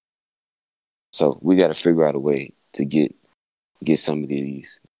 So we got to figure out a way to get some of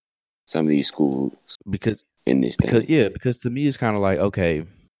these schools because in this thing. Because to me it's kind of like, okay,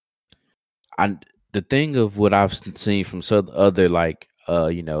 the thing of what I've seen from some other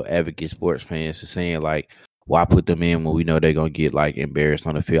advocate sports fans is saying like, why put them in when we know they're gonna get like embarrassed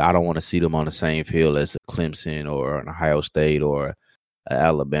on the field? I don't want to see them on the same field as a Clemson or an Ohio State or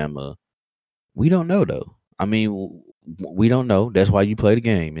Alabama. We don't know though. I mean, we don't know. That's why you play the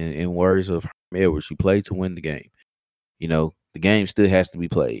game. In words of Herm Edwards, you play to win the game. The game still has to be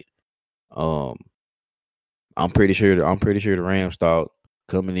played. I'm pretty sure the Rams thought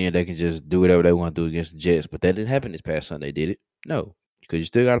coming in they can just do whatever they want to do against the Jets, but that didn't happen this past Sunday, did it? No, because you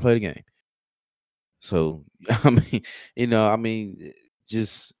still got to play the game. So I mean,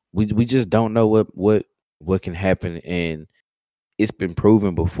 just we just don't know what can happen, and it's been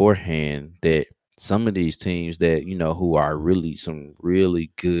proven beforehand that some of these teams that who are really some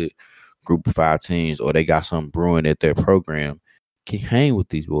really good Group of 5 teams, or they got something brewing at their program, can hang with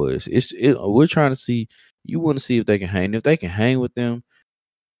these boys. We're trying to see. You want to see if they can hang. If they can hang with them,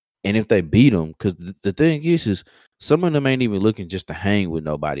 and if they beat them, because the thing is some of them ain't even looking just to hang with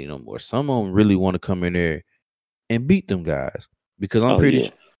nobody no more. Some of them really want to come in there and beat them guys. Because I'm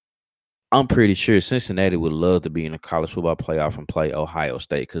pretty sure Cincinnati would love to be in a college football playoff and play Ohio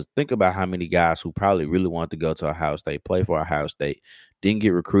State. Because think about how many guys who probably really wanted to go to Ohio State, play for Ohio State, didn't get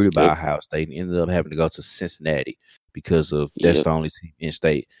recruited by Ohio State, and ended up having to go to Cincinnati because of that's the only team in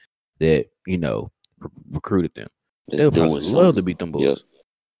state that recruited them. They would probably love to beat them boys. Yep.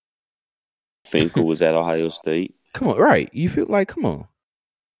 Finkel was at Ohio State. Come on, right? You feel like, come on.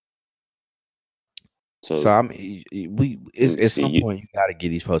 So I mean, at some point you got to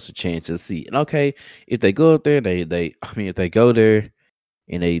give these folks a chance to see. And okay, if they go up there, if they go there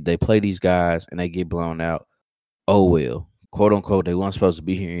and they play these guys and they get blown out, oh well, quote unquote, they weren't supposed to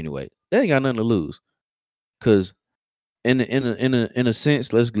be here anyway. They ain't got nothing to lose, because in a sense,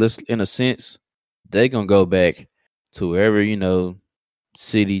 they gonna go back to wherever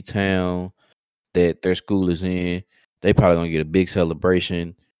city, town that their school is in. They probably gonna get a big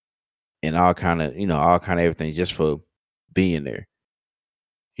celebration and all kind of everything just for being there.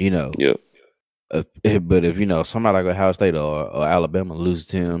 Yep. But if somebody like Ohio State or Alabama loses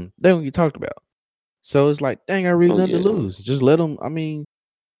to them, they don't get talked about. So it's like, dang, I really Oh nothing to yeah. lose. Just let them. I mean,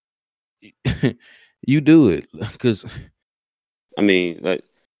 you do it because I mean, like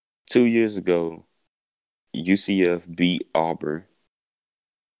 2 years ago, UCF beat Auburn,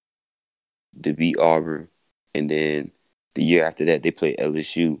 and then the year after that they played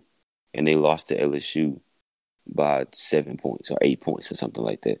LSU, and they lost to LSU by 7 points or 8 points or something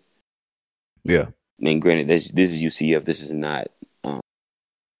like that. yeah, I mean, granted, this is UCF. Um,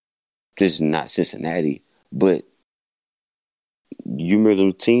 this is not Cincinnati, but you remember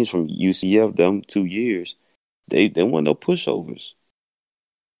the teams from UCF them 2 years. They weren't no pushovers.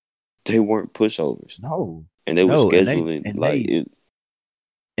 They weren't pushovers, no, and they were no, scheduling like it.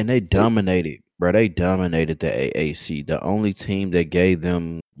 and they dominated, bro. They dominated the AAC. The only team that gave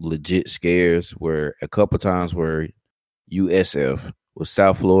them legit scares were a couple times were USF was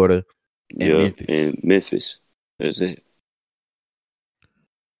South Florida and Yeah, Memphis. and Memphis. That's it.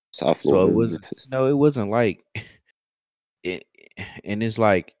 South So Florida it and was Memphis. no, it wasn't like it, and it's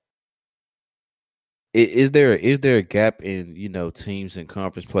like is there a gap in teams and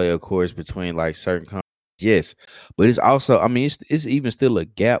conference play, of course, between like certain conferences? Yes, but it's also I mean it's even still a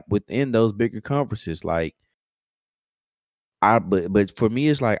gap within those bigger conferences. Like but for me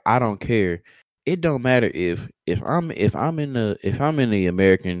it's like I don't care. It don't matter if I'm in the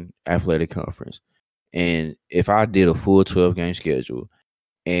American Athletic Conference and if I did a full 12 game schedule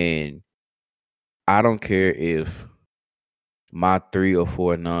and I don't care if my 3 or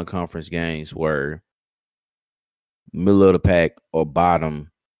 4 non conference games were middle of the pack or bottom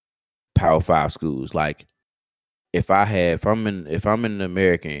Power 5 schools. Like if I'm in the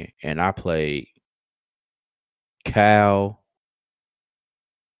American and I play Cal,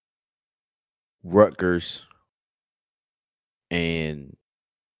 Rutgers, and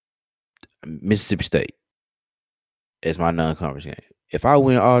Mississippi State as my non conference game. If I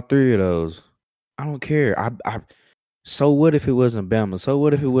win all 3 of those, I don't care. I so what if it wasn't Bama? So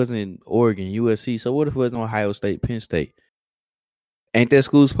what if it wasn't Oregon, USC? So what if it wasn't Ohio State, Penn State? Ain't that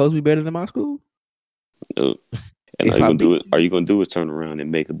school supposed to be better than my school? Uh, and If I beat Are you gonna do is turn around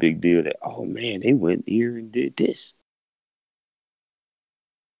and make a big deal that man they went here and did this.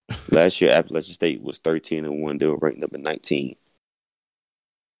 Last year, Appalachian State was 13-1. They were ranked number 19.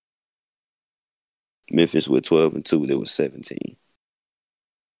 Memphis with 12-2. They were 17.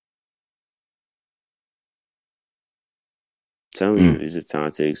 Telling you, mm, it's just time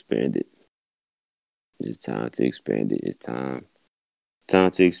to expand it. It's time to expand it. It's time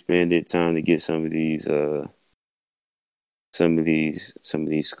to expand it. Time to get some of these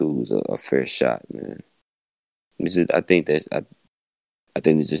schools a fair shot, man. I think they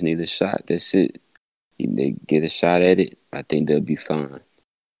just need a shot. That's it. If they get a shot at it, I think they'll be fine.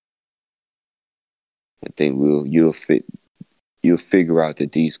 I think you'll figure out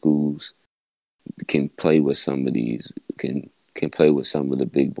that these schools can play with some of these can play with some of the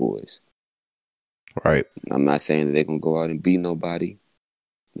big boys. right. I'm not saying that they're gonna go out and beat nobody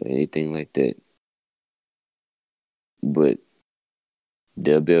or anything like that, but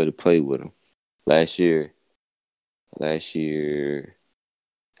they'll be able to play with them. Last year,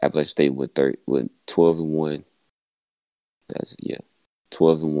 Appalachian State with 12-1.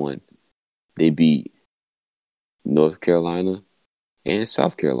 12-1. They beat North Carolina and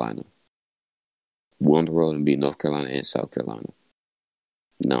South Carolina. Won the road and beat North Carolina and South Carolina.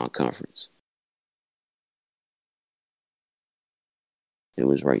 Non-conference. It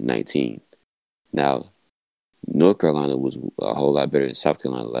was ranked 19. Now, North Carolina was a whole lot better than South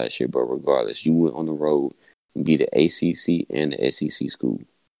Carolina last year, but regardless, you went on the road and beat the ACC and the SEC school.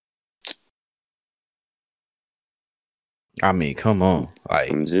 I mean, come on.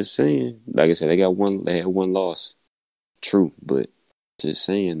 Like I'm just saying. Like I said, they had one loss. True, but just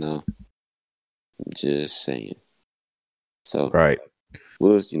saying now. Just saying. So right.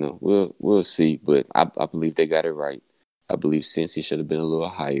 we'll see, but I believe they got it right. I believe Cincy should have been a little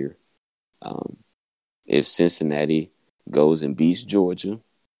higher. If Cincinnati goes and beats Georgia,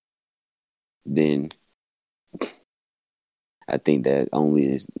 then I think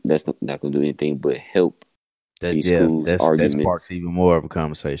that's not going to do anything but help these schools' That sparks arguments. even more of a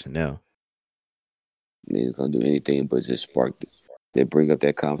conversation now. They're going to do anything but just they bring up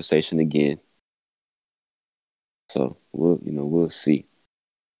that conversation again. So we'll see.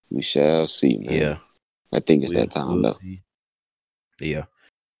 We shall see, man. Yeah. I think it's that time though. See. Yeah.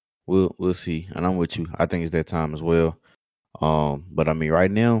 We'll see. And I'm with you. I think it's that time as well. But I mean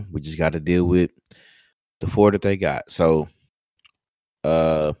right now we just gotta deal with the 4 that they got. So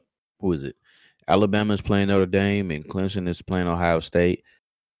who is it? Alabama is playing Notre Dame and Clemson is playing Ohio State.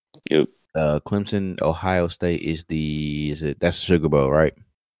 Yep. Clemson, Ohio State that's the Sugar Bowl, right?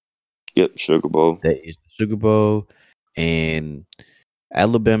 Yep, Sugar Bowl. That is the Sugar Bowl, and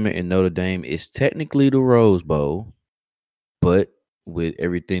Alabama and Notre Dame is technically the Rose Bowl, but with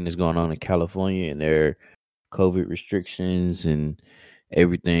everything that's going on in California and their COVID restrictions and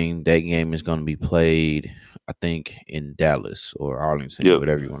everything, that game is going to be played, I think, in Dallas or Arlington, Yep.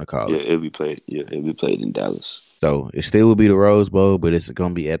 whatever you want to call Yeah, it. it'll be played. Yeah, it'll be played in Dallas. So it still will be the Rose Bowl, but it's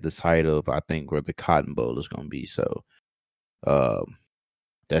going to be at the site of, I think, where the Cotton Bowl is going to be. So um,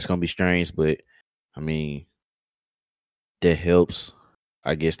 that's going to be strange, but I mean, that helps.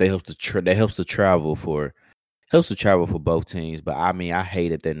 I guess that helps that helps to travel for both teams. But I mean, I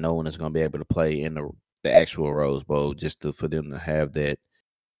hate it that no one is going to be able to play in the actual Rose Bowl for them to have that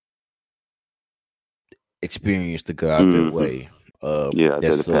experience to go out their Mm-hmm. way. Yeah, That out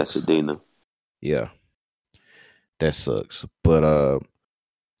to sucks. Pasadena. Yeah, that sucks. But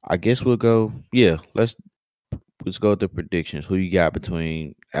I guess we'll go. Yeah, let's go with the predictions. Who you got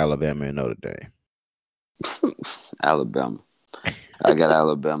between Alabama and Notre Dame? Alabama. I got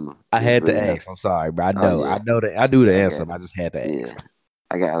Alabama. I It's had to really not. ask. I'm sorry, but Oh yeah, I knew the I answer. got. But I just had to Yeah, ask.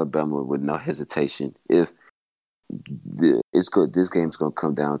 I got Alabama with no hesitation. If it's good, this game's gonna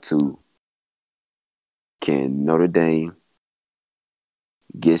come down to can Notre Dame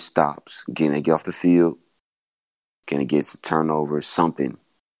get stops? Can they get off the field? Can they get some turnovers? Something?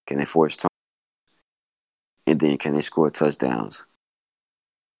 Can they force turnovers? And then can they score touchdowns?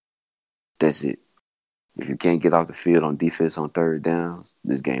 That's it. If you can't get off the field on defense on third downs,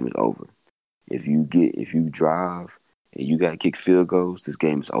 this game is over. If you drive and you got to kick field goals, this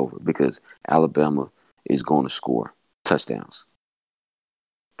game is over because Alabama is going to score touchdowns.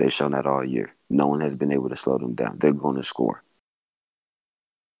 They've shown that all year. No one has been able to slow them down. They're going to score.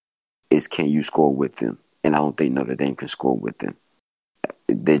 It's can you score with them? And I don't think Notre Dame can score with them.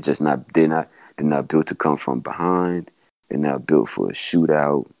 They're just not. They're not built to come from behind. They're not built for a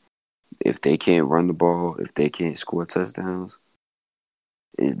shootout. If they can't run the ball, if they can't score touchdowns,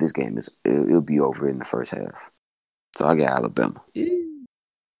 this game it'll be over in the first half. So I got Alabama.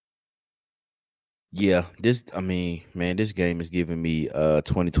 Yeah, this game is giving me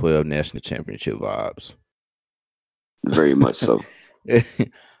 2012 national championship vibes. Very much so.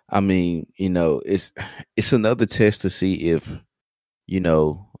 I mean, it's another test to see if,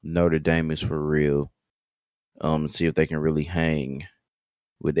 Notre Dame is for real. See if they can really hang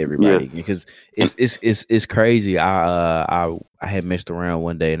with everybody because it's crazy. I had messed around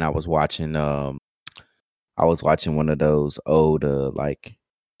one day and I was watching one of those old like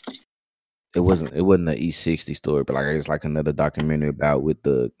it wasn't an E60 story, but like it's like another documentary about with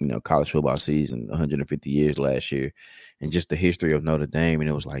the college football season 150 years last year and just the history of Notre Dame. And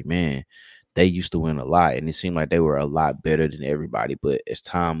it was like, man, they used to win a lot and it seemed like they were a lot better than everybody. But as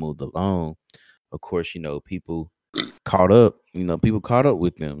time moved along, of course, people caught up. People caught up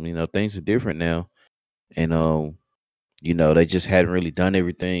with them. Things are different now, and they just hadn't really done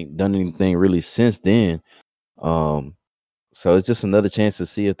anything really since then. So it's just another chance to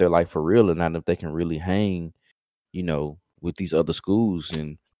see if they're like for real or not, if they can really hang, with these other schools.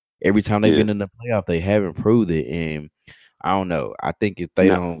 And every time they've been in the playoff, they haven't proved it. And I don't know. I think if they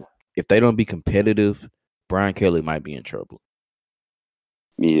don't be competitive, Brian Kelly might be in trouble.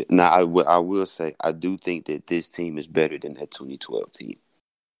 Yeah. Now I will say I do think that this team is better than that 2012 team.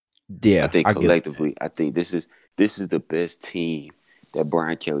 Yeah, I think collectively, I think this is the best team that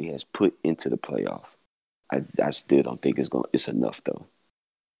Brian Kelly has put into the playoff. I still don't think it's enough though,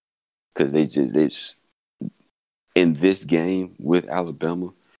 because they just in this game with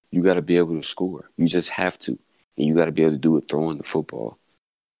Alabama, you got to be able to score. You just have to, and you got to be able to do it throwing the football.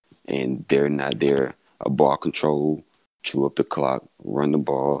 And they're not there. A ball control, chew up the clock, run the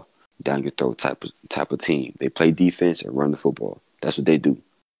ball down your throat type of team. They play defense and run the football. That's what they do.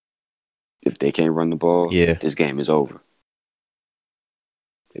 If they can't run the ball, this game is over.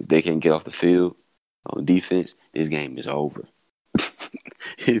 If they can't get off the field on defense, this game is over.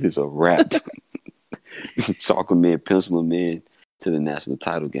 It is a wrap. Chalk them in, pencil them in to the national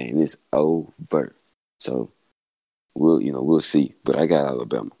title game. It's over. So we'll see. But I got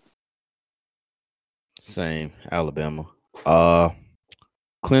Alabama. Same, Alabama.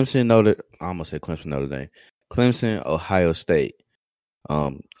 Clemson, Notre Dame. Clemson, Ohio State.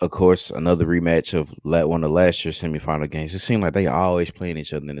 Of course, another rematch of one of last year's semifinal games. It seemed like they always playing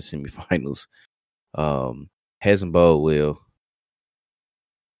each other in the semifinals. Hasn't bode well.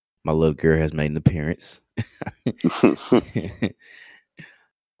 My little girl has made an appearance.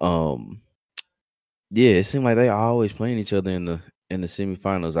 Yeah, it seemed like they always playing each other in the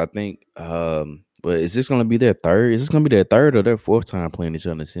semifinals. I think. But is this going to be their third? Is this going to be their third or their fourth time playing each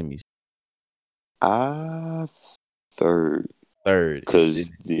other in the semis? Third. third.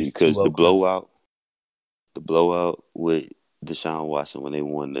 It's because two O Clemson. the blowout with Deshaun Watson when they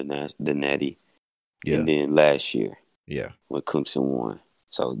won the Natty, and Yeah, then last year yeah. when Clemson won.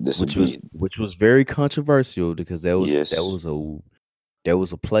 So this would Which was be which was very controversial because yes, there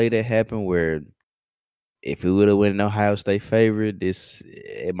was a play that happened where if it would have went an Ohio State favorite,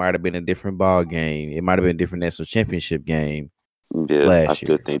 it might have been a different ball game. It might have been a different national championship game yeah. I last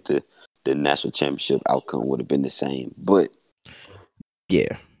still year. think the national championship outcome would have been the same, but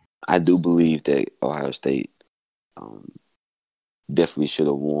Yeah, I do believe that Ohio State um, definitely should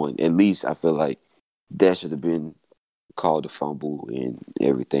have won. At least I feel like that should have been called a fumble and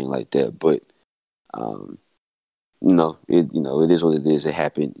everything like that. But um, it is what it is. It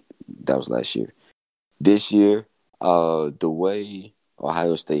happened. That was last year. This year, the way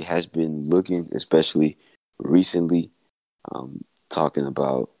Ohio State has been looking, especially recently, talking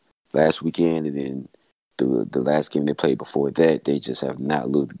about last weekend and then the last game they played before that, they just have not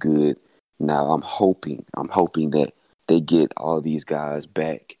looked good. Now I'm hoping that they get all these guys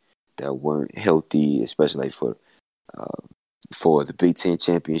back that weren't healthy, especially like for the Big Ten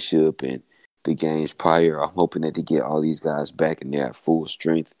championship and the games prior. I'm hoping that they get all these guys back and they're at full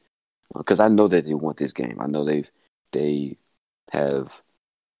strength because I know that they want this game. I know they have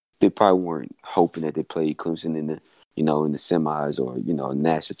they probably weren't hoping that they played Clemson in the semis or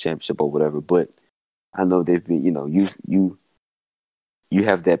national championship or whatever. But I know they've been you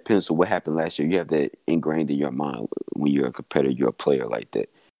have that pencil. What happened last year? You have that ingrained in your mind when you're a competitor, you're a player like that.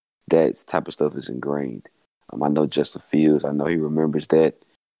 That type of stuff is ingrained. I know Justin Fields. I know he remembers that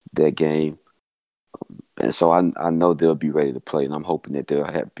game, and so I know they'll be ready to play, and I'm hoping that they'll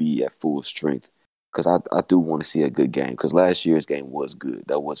be at full strength because I do want to see a good game because last year's game was good.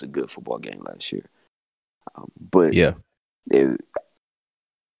 That was a good football game last year, but yeah, it,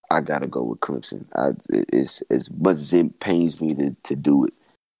 I gotta go with Clemson. It's as much as it pains me to do it.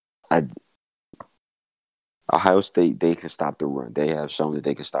 I Ohio State, they can stop the run. They have shown that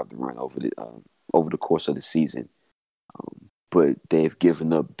they can stop the run over the course of the season. But they've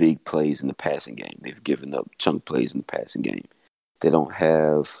given up big plays in the passing game. They've given up chunk plays in the passing game. They don't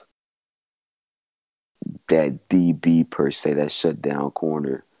have that DB per se, that shutdown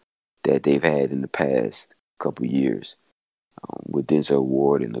corner that they've had in the past couple years with Denzel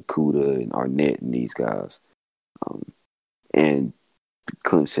Ward and Okuda and Arnett and these guys. And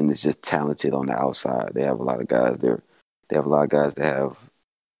Clemson is just talented on the outside. They have a lot of guys there. They have a lot of guys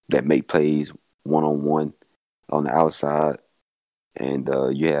that make plays one on one on the outside, and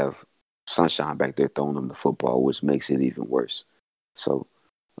you have Sunshine back there throwing them the football, which makes it even worse. So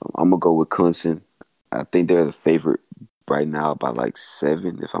I'm gonna go with Clemson. I think they're the favorite right now by like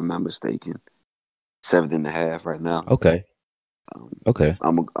 7, if I'm not mistaken. 7.5 right now. okay, okay.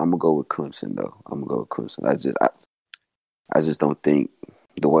 I'm gonna go with Clemson though. I'm gonna go with Clemson. I just don't think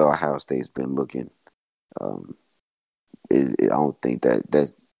the way Ohio State's been looking. Um, I don't think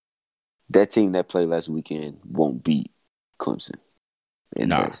that team that played last weekend won't beat Clemson, and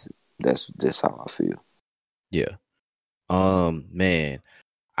Nah, that's just how I feel. yeah. Man,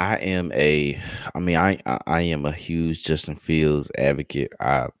 I am a huge Justin Fields advocate.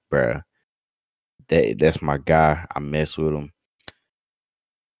 Bruh, that's my guy. I mess with him.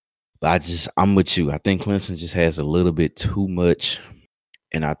 But I'm with you. I think Clemson just has a little bit too much,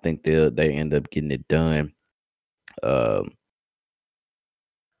 and I think they end up getting it done. Um,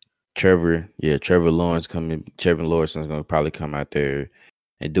 Trevor Lawrence coming. Trevor Lawrence is going to probably come out there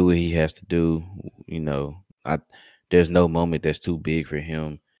and do what he has to do. You know, there's no moment that's too big for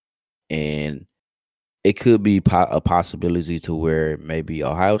him, and it could be a possibility to where maybe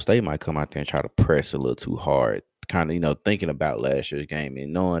Ohio State might come out there and try to press a little too hard. Kind of, thinking about last year's game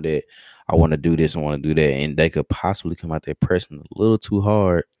and knowing that I want to do this, I want to do that, and they could possibly come out there pressing a little too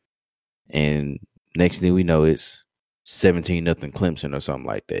hard. And next thing we know, it's 17-0 Clemson or something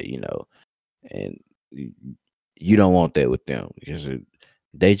like that, And you don't want that with them because if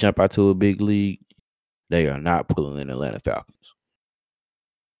they jump out to a big league, they are not pulling in Atlanta Falcons.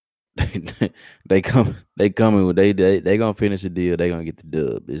 they coming with they gonna finish the deal. They gonna get the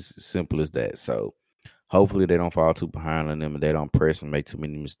dub. It's as simple as that. So hopefully they don't fall too behind on them and they don't press and make too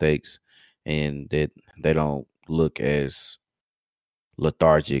many mistakes, and that they don't look as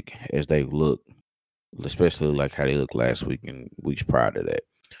lethargic as they look, especially like how they looked last week and weeks prior to that.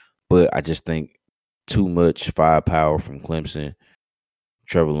 But I just think too much firepower from Clemson,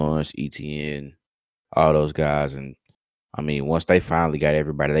 Trevor Lawrence, ETN, all those guys, and I mean, once they finally got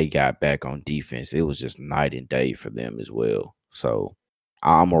everybody they got back on defense, it was just night and day for them as well. So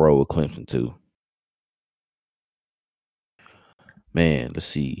I'm gonna roll with Clemson too. Man, let's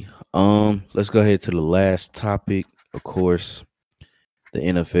see. Let's go ahead to the last topic. Of course, the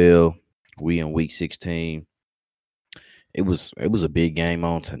NFL. We in week 16. It was a big game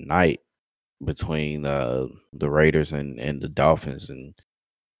on tonight between the Raiders and the Dolphins, and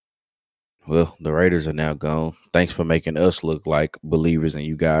well, the Raiders are now gone. Thanks for making us look like believers in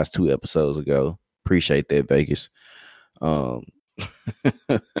you guys 2 episodes ago. Appreciate that, Vegas. Um,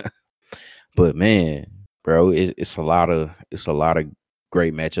 but man, bro, it's a lot of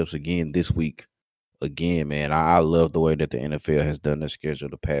great matchups again this week. Again, man, I love the way that the NFL has done their schedule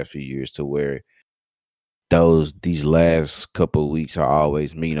the past few years to where these last couple of weeks are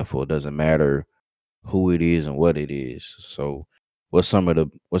always meaningful. It doesn't matter who it is and what it is. So, what's some of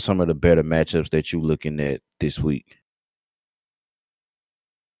the better matchups that you looking at this week?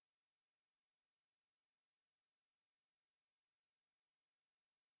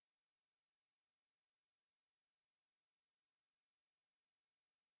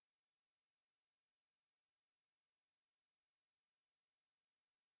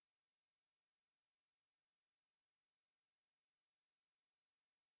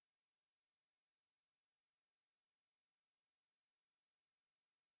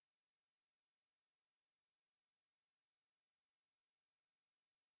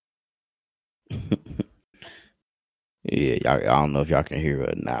 Yeah, y'all, I don't know if y'all can hear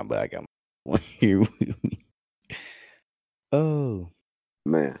it now, but I got my one here with me. Oh,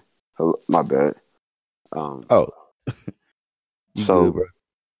 Man, my bad. Um, oh, you good, so bro?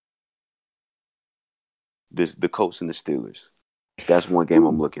 the Colts and the Steelers. That's one game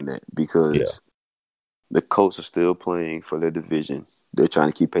I'm Ooh. looking at Yeah. because the Colts are still playing for their division. They're trying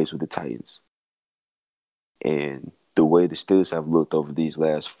to keep pace with the Titans. And the way the Steelers have looked over these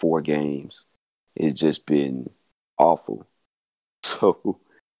last 4 games, it's just been awful. So,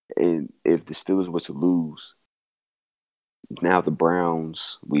 and if the Steelers were to lose, now the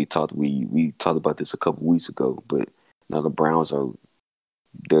Browns, we talked about this a couple weeks ago, but now the Browns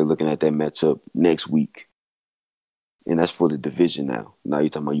they're looking at that matchup next week. And that's for the division now. Now you're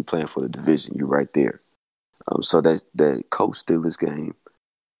talking about you playing for the division. You're right there. So that's that Colts Steelers game.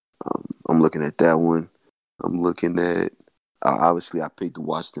 I'm looking at that one. I'm looking at obviously I picked the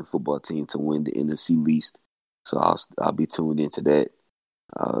Washington football team to win the NFC least, so I'll be tuned into that.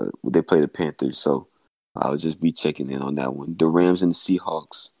 They play the Panthers, so I'll just be checking in on that one. The Rams and the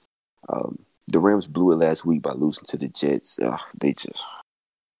Seahawks. The Rams blew it last week by losing to the Jets. They just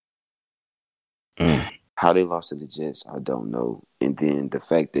Mm. how they lost to the Jets, I don't know. And then the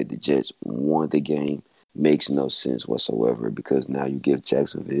fact that the Jets won the game makes no sense whatsoever because now you give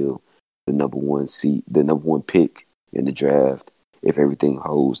Jacksonville the number one seat, the number one pick in the draft if everything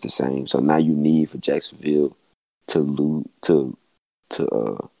holds the same. So now you need for Jacksonville to lose to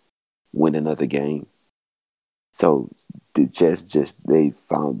win another game. So the Jets they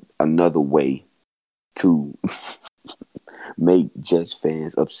found another way to make Jets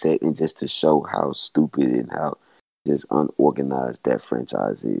fans upset and just to show how stupid and how just unorganized that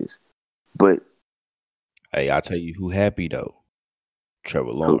franchise is. But Hey, I'll tell you who happy though.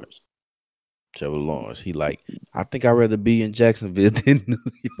 Trevor who- Lawrence. Trevor Lawrence. He like, I think I'd rather be in Jacksonville than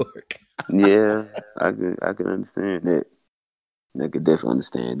New York. yeah, I can understand that. I could definitely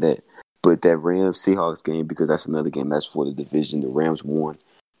understand that. But that Rams Seahawks game, because that's another game that's for the division. The Rams won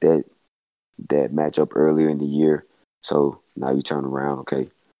that matchup earlier in the year. So now you turn around, okay,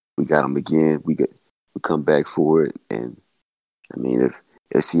 we got them again. We come back for it, and I mean if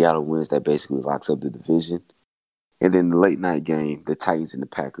Seattle wins, that basically locks up the division. And then the late night game, the Titans and the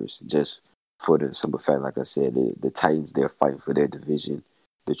Packers, just for the simple fact, like I said, the Titans, they're fighting for their division.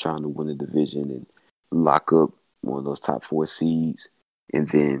 They're trying to win the division and lock up one of those top 4 seeds. And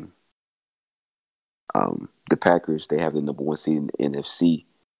then the Packers, they have the number 1 seed in the NFC,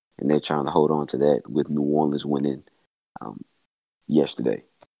 and they're trying to hold on to that with New Orleans winning um, yesterday.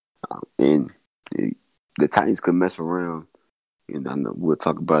 And the Titans could mess around, and I know we'll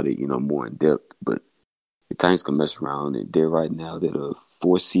talk about it, more in depth, but the Titans can mess around, and they're right now they're a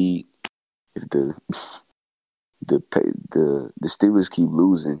 4 seed. If the Steelers keep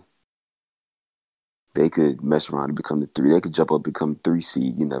losing, they could mess around and become the 3. They could jump up and become 3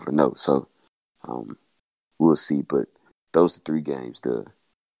 seed. You never know. So we'll see. But those are 3 games: the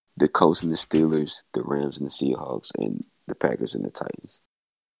Colts and the Steelers, the Rams and the Seahawks, and the Packers and the Titans.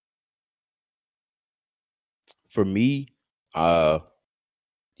 For me, uh,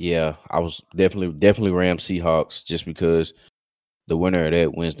 yeah, I was definitely Rams Seahawks just because the winner of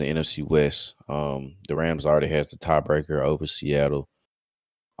that wins the NFC West. The Rams already has the tiebreaker over Seattle.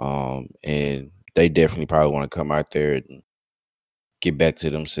 And they definitely probably want to come out there and get back to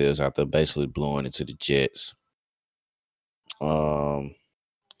themselves after basically blowing into the Jets. Um,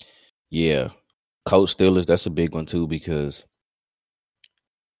 yeah, Coach Steelers, that's a big one too because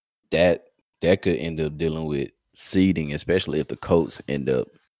that that could end up dealing with seeding, especially if the Colts end up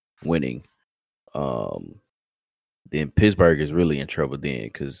winning. Um, then Pittsburgh is really in trouble then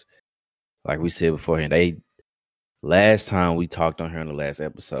because, like we said beforehand, they last time we talked on here in the last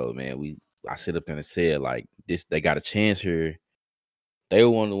episode, man, I sit up and said like this, they got a chance here. They were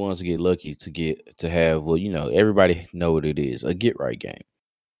one of the ones to get lucky to have everybody know what it is, a get right game.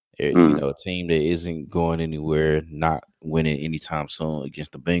 Mm. A team that isn't going anywhere, not winning anytime soon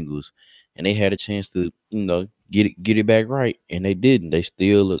against the Bengals, and they had a chance to get it back right, and they didn't. They're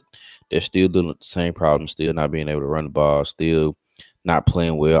still dealing with the same problem, still not being able to run the ball, still not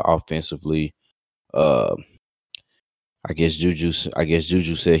playing well offensively. Uh, I guess Juju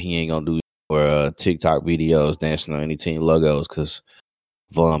said he ain't gonna do more TikTok videos dancing on any team logos because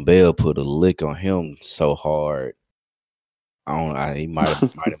Von Bell put a lick on him so hard. I don't know. He might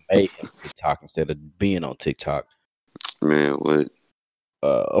have made him TikTok instead of being on TikTok. Man, what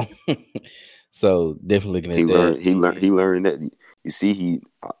Uh, so definitely looking he at that. learned that. You see,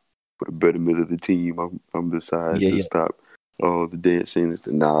 for the betterment of the team, I'm decided to Yeah, stop all the dancing.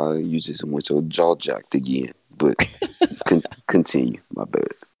 Nah, you just want your jaw jacked again. But continue. My bad.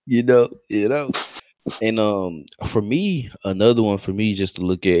 you know. And for me, another one for me just to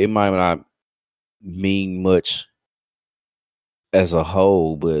look at. It might not mean much as a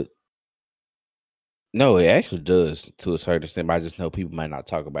whole, but no, it actually does to a certain extent. But I just know people might not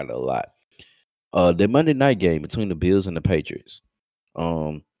talk about it a lot. The Monday night game between the Bills and the Patriots.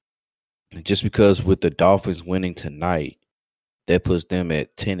 Um, just because with the Dolphins winning tonight, that puts them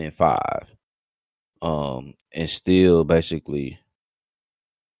at 10-5. And still basically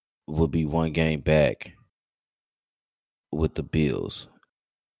would be one game back with the Bills.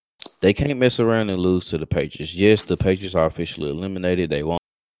 They can't mess around and lose to the Patriots. Yes, the Patriots are officially eliminated. They won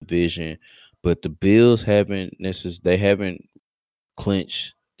the division, but the Bills haven't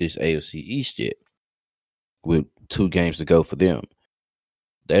clinched this AFC East yet with 2 games to go for them.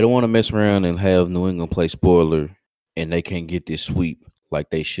 They don't want to mess around and have New England play spoiler and they can't get this sweep like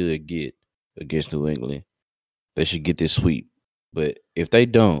they should get against New England. They should get this sweep. But if they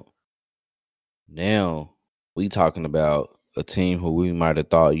don't, now we talking about a team who we might have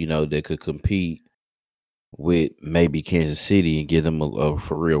thought, that could compete with maybe Kansas City and give them a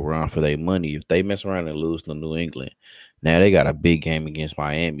for real run for their money. If they mess around and lose to New England, now they got a big game against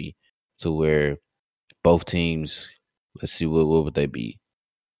Miami to where both teams, let's see, what would they be?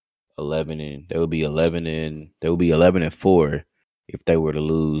 11 and they would be 11-4 if they were to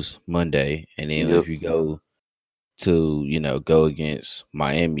lose Monday. And then Yep. if you go to, go against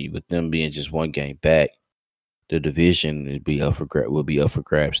Miami with them being just one game back, the division will be up for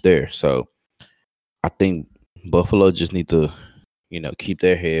grabs there. So I think Buffalo just need to, keep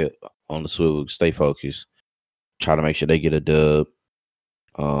their head on the swivel, stay focused, try to make sure they get a dub.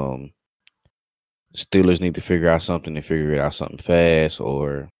 Steelers need to figure it out something fast,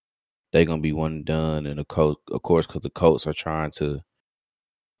 or they're gonna be one and done. And of course, because the Colts are trying to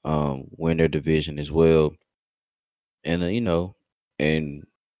win their division as well. And and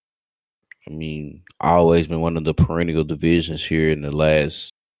I mean, always been one of the perennial divisions here in the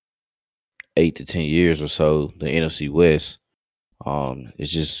last 8 to 10 years or so. The NFC West,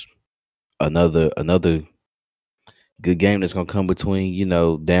 it's just another good game that's gonna come between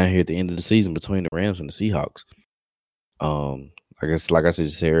down here at the end of the season between the Rams and the Seahawks. I guess like I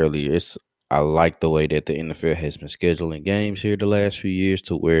said earlier, I like the way that the NFL has been scheduling games here the last few years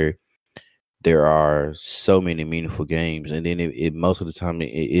to where there are so many meaningful games, and then it most of the time it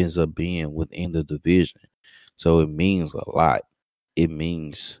ends up being within the division, so it means a lot. It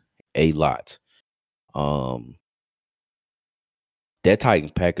means a lot. Um, that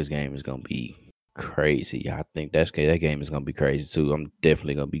Titans Packers game is gonna be crazy. I think that game is gonna be crazy too. I'm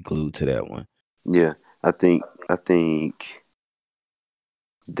definitely gonna be glued to that one. Yeah. I think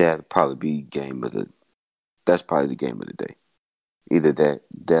that'd probably be that's probably the game of the day. Either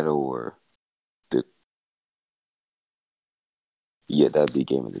that or that'd be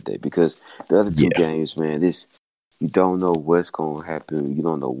game of the day because the other two games, man, you don't know what's gonna happen. You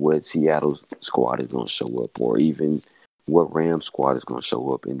don't know what Seattle squad is gonna show up, or even what Rams squad is gonna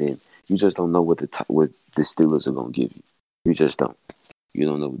show up, and then you just don't know what the Steelers are gonna give you. You just don't. You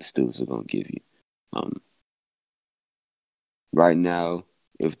don't know what the Steelers are gonna give you. Right now,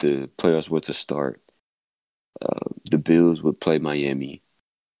 if the playoffs were to start, the Bills would play Miami,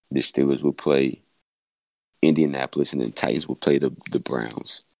 the Steelers would play Indianapolis, and then Titans would play the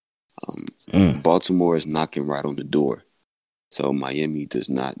Browns. Baltimore is knocking right on the door, so Miami does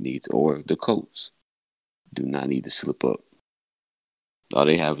not need to, or the Colts do not need to slip up. All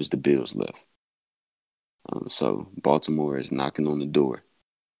they have is the Bills left. So Baltimore is knocking on the door,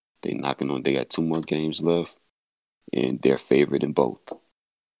 They knocking on. They got 2 more games left, and they're favored in both.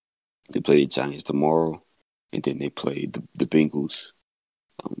 They play the Giants tomorrow, and then they play the Bengals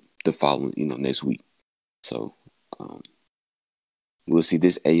the following, next week. So we'll see.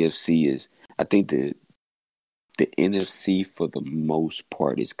 This AFC is, I think the NFC for the most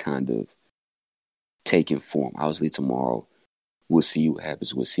part is kind of taking form. Obviously tomorrow we'll see what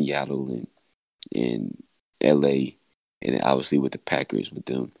happens with Seattle and LA, and then obviously with the Packers with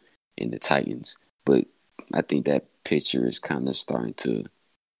them and the Titans. But I think that picture is kind of starting to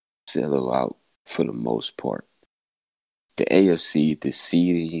settle out for the most part. The AFC, the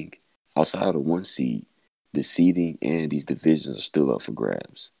seeding, outside of 1 seed, the seeding and these divisions are still up for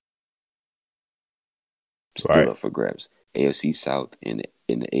grabs. Still up for grabs. AFC South and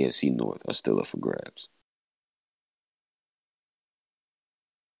the AFC North are still up for grabs.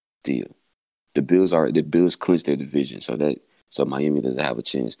 The Bills clinched their division, so Miami doesn't have a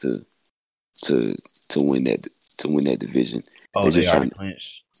chance to win that division. Oh, they already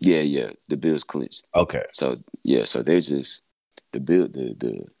clinched. Yeah, the Bills clinched. Okay. So they're just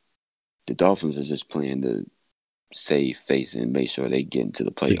the Dolphins are just playing to save face and make sure they get into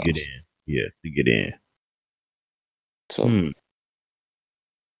the playoffs. To get in. Yeah, to get in. So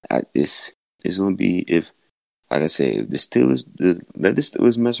it's gonna be, if, like I said, if the Steelers let the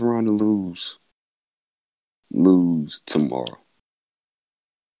Steelers mess around and lose tomorrow.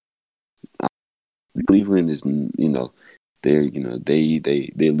 Cleveland is, they're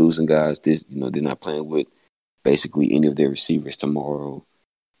losing guys. They're not playing with basically any of their receivers tomorrow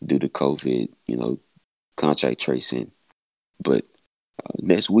due to COVID, contract tracing. But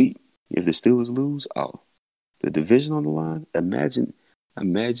next week, if the Steelers lose, the division on the line. Imagine,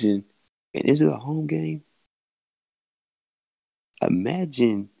 and is it a home game?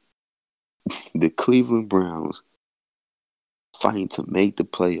 Imagine the Cleveland Browns fighting to make the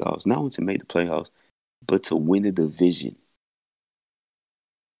playoffs. Not only to make the playoffs, but to win the division.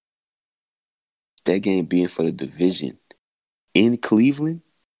 That game being for the division in Cleveland.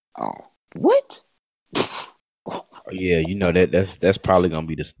 Oh, what? Yeah, that's probably gonna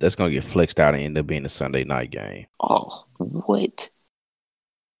be that's gonna get flexed out and end up being a Sunday night game. Oh, what?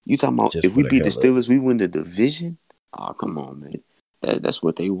 You talking about if we beat the Steelers, we win the division? Oh, come on, man. That's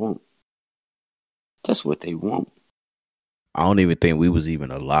what they want. That's what they want. I don't even think we was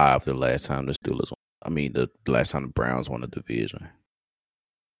even alive the last time the Steelers. The last time the Browns won the division.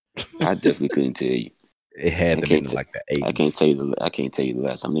 I definitely couldn't tell you. It had to be like the 80s. I can't tell you the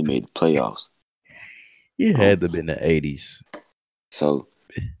last time they made the playoffs. It had to be in the 80s. So,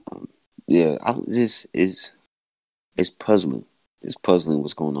 it's puzzling. It's puzzling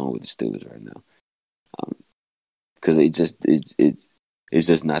what's going on with the Steelers right now, because it's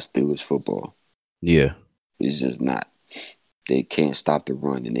just not Steelers football. Yeah, it's just not. They can't stop the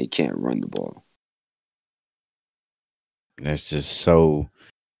run and they can't run the ball. That's just so.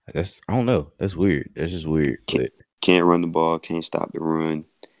 I don't know. That's weird. That's just weird. Can't run the ball, can't stop the run,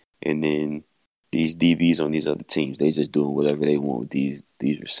 and then these DBs on these other teams, they just doing whatever they want with these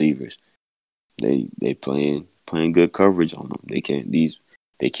receivers. They playing good coverage on them. They can't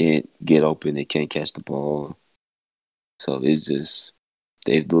get open. They can't catch the ball. So it's just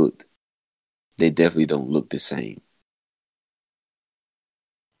they definitely don't look the same.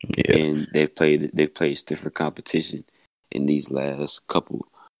 Yeah. And they've played stiffer competition in these last couple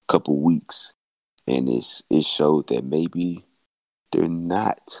weeks, and it showed that maybe they're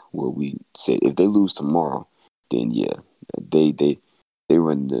not what we said. If they lose tomorrow, then yeah, they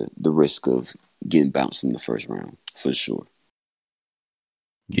run the risk of getting bounced in the first round for sure.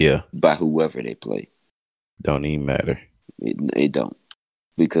 Yeah, by whoever they play. Don't even matter. It don't,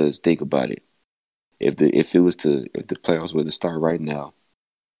 because think about it. If the playoffs were to start right now,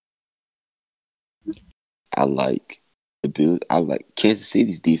 I like the Bills. I like Kansas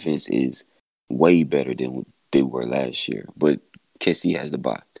City's defense is way better than they were last year, but KC has the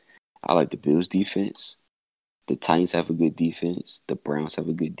bye. I like the Bills' defense. The Titans have a good defense. The Browns have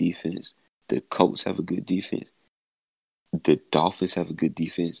a good defense. The Colts have a good defense. The Dolphins have a good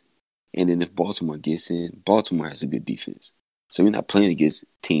defense. And then if Baltimore gets in, Baltimore has a good defense. So we're not playing against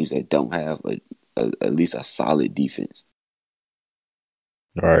teams that don't have at least a solid defense.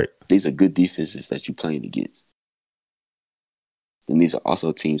 All right. These are good defenses that you're playing against. And these are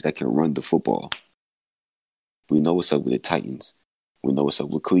also teams that can run the football. We know what's up with the Titans. We know what's up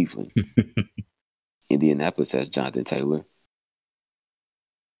with Cleveland. Indianapolis has Jonathan Taylor.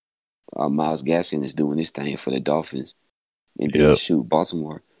 Myles Gaskin is doing his thing for the Dolphins. And then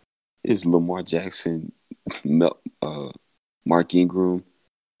Baltimore is Lamar Jackson, Mark Ingram,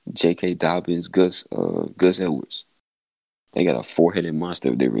 J.K. Dobbins, Gus Edwards. They got a 4-headed monster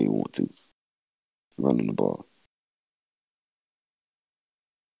if they really want to running the ball.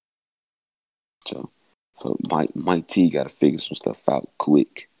 So Mike T got to figure some stuff out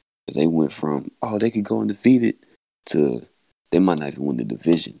quick because they went from they could go undefeated to they might not even win the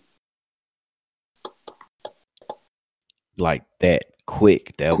division. Like that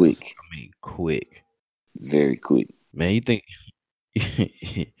quick. That Quick. was, quick. Very quick. Man, you think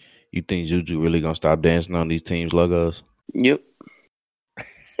Juju really gonna stop dancing on these teams' logos? Yep.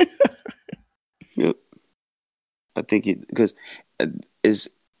 Yep. I think it because it's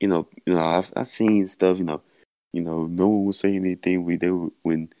I've seen stuff. No one was saying anything.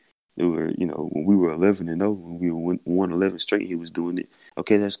 When we were 11-0, when we won 11 straight, he was doing it.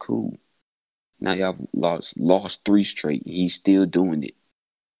 Okay, that's cool. Now y'all lost 3 straight. He's still doing it.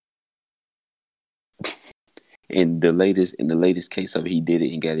 In the latest case of it, he did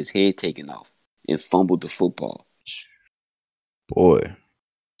it and got his head taken off and fumbled the football. Boy.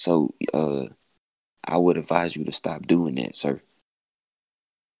 So I would advise you to stop doing that, sir.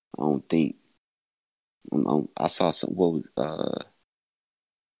 I don't think. I saw some. What was?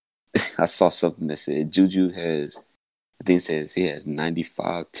 I saw something that said Juju has. I think it says he has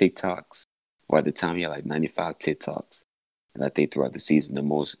 95 TikToks, or at the time he had like 95 TikToks, and I think throughout the season the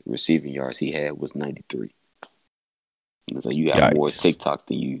most receiving yards he had was 93. And so you got more TikToks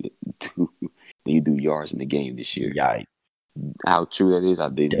than you do yards in the game this year. Yikes. How true that is, I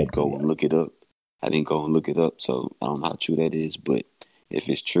didn't go and look it up. So I don't know how true that is, but if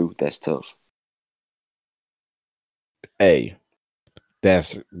it's true, that's tough. Hey,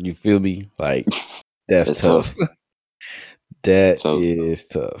 you feel me? Like that's tough. That is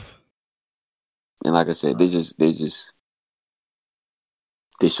tough. And like I said, they shouldn't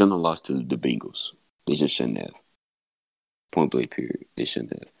have lost to the Bengals. They just shouldn't have. Point blank period. They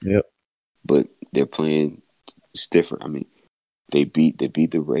shouldn't have. Yep. But they're playing stiffer. I mean, they beat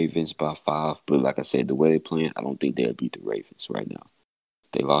the Ravens by 5, but like I said, the way they're playing, I don't think they'll beat the Ravens right now.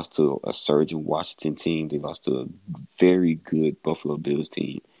 They lost to a surging Washington team. They lost to a very good Buffalo Bills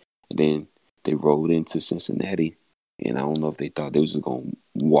team. And then they rolled into Cincinnati. And I don't know if they thought they was just going to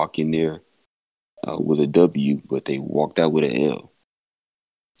walk in there with a W, but they walked out with an L.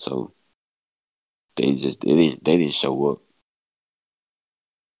 So they didn't show up.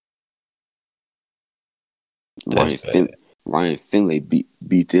 Ryan Finley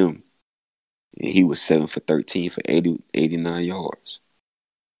beat them. And he was 7 for 13 for 89 yards.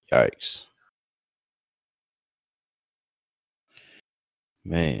 Yikes.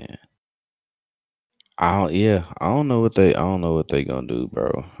 Man. I don't know what they gonna do,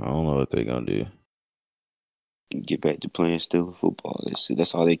 bro. I don't know what they gonna do. Get back to playing still football.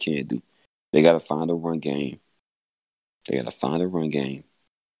 That's all they can do. They gotta find a run game. And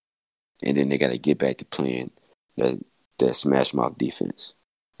then they gotta get back to playing that smash mouth defense.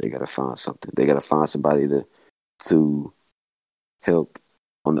 They gotta find something. They gotta find somebody to help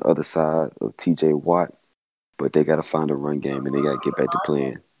on the other side of TJ Watt. But they gotta find a run game and they gotta get back to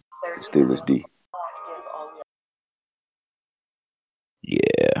playing Steelers D.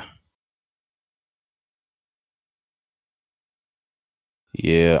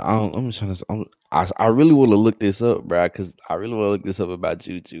 Yeah, I really want to look this up, bro, because I really want to look this up about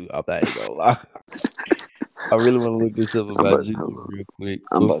Juju. I'm not even gonna lie. I really want to look this up about Juju real quick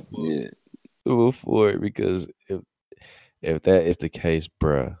before it, because if that is the case,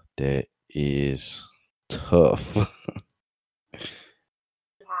 bro, that is tough.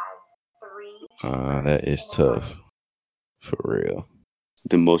 That is tough, for real.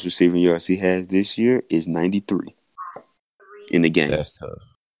 The most receiving yards he has this year is 93 in the game. That's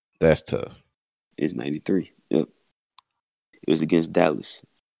tough. It's 93. Yep. It was against Dallas.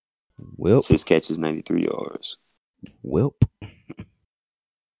 6 catches, 93 yards.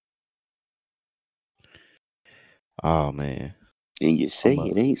 Oh, man. And you say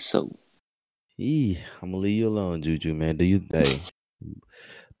it ain't so. I'm gonna leave you alone, Juju, man. Do you think?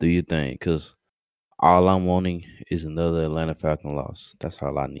 Because all I'm wanting is another Atlanta Falcon loss. That's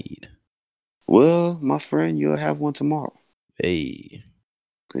all I need. Well, my friend, you'll have one tomorrow. Hey.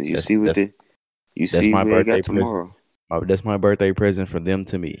 Because you see what they got tomorrow. That's my birthday present from them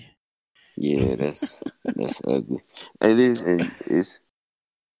to me. Yeah, that's ugly. It is, and it's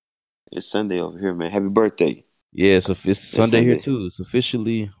Sunday over here, man. Happy birthday. Yeah, it's Sunday here too. It's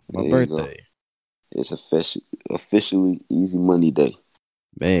officially my birthday. It's officially Easy Money Day.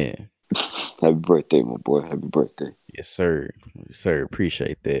 Man. Happy birthday, my boy. Happy birthday. Yes, sir.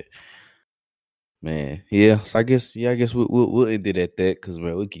 Appreciate that. Man, yeah. So I guess we'll end it at that, because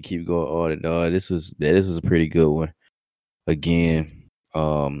man, we can keep going on and on. This was a pretty good one. Again,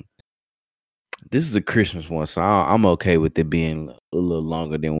 this is a Christmas one, so I'm okay with it being a little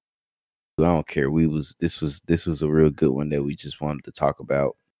longer than. I don't care. This was a real good one that we just wanted to talk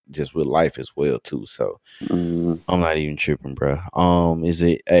about, just with life as well too. So I'm not even tripping, bro. Is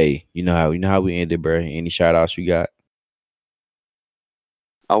it? Hey, you know how we ended, bro? Any shout outs you got?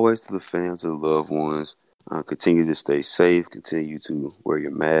 Always to the fam, to the loved ones. Continue to stay safe. Continue to wear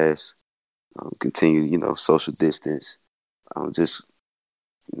your mask. Continue, social distance. Just,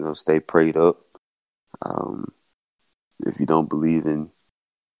 stay prayed up. If you don't believe in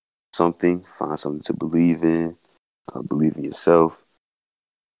something, find something to believe in. Believe in yourself.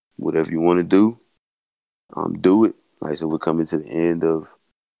 Whatever you want to do it. Like I said, we're coming to the end of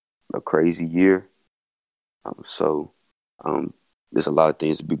a crazy year. So there's a lot of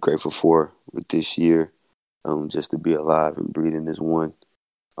things to be grateful for with this year. Just to be alive and breathing is one,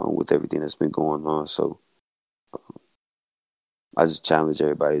 with everything that's been going on. So I just challenge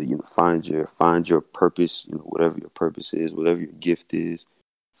everybody to, find your purpose, whatever your purpose is, whatever your gift is,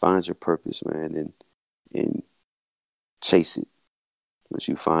 find your purpose, man, and chase it. Once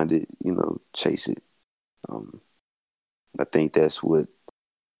you find it, chase it. I think that's what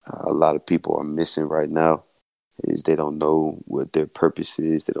a lot of people are missing right now, is they don't know what their purpose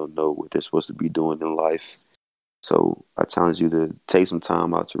is. They don't know what they're supposed to be doing in life. So I challenge you to take some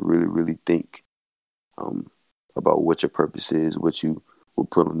time out to really, really think about what your purpose is, what you were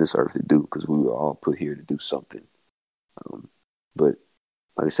put on this earth to do, because we were all put here to do something. But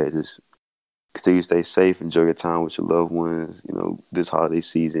like I said, just continue to stay safe, enjoy your time with your loved ones. This holiday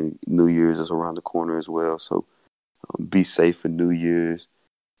season, New Year's is around the corner as well. So be safe for New Year's.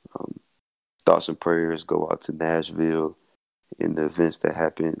 Thoughts and prayers go out to Nashville and the events that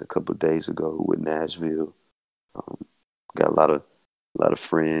happened a couple of days ago with Nashville. Got a lot of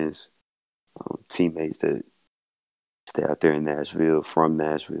friends, teammates that stay out there in Nashville, from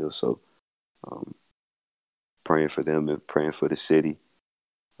Nashville. So praying for them and praying for the city.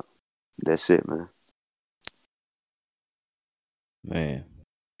 That's it, man. Man,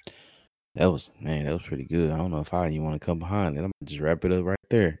 that was pretty good. I don't know if I even want to come behind it. I'm gonna just wrap it up right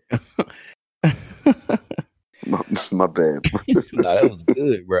there. My bad, bro. Nah, that was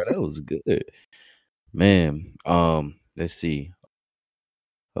good, bro. That was good, man. Let's see.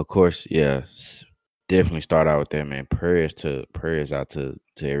 Of course, yeah. Definitely start out with that, man. Prayers out to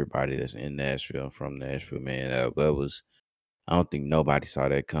everybody that's in Nashville, from Nashville, man. That was. I don't think nobody saw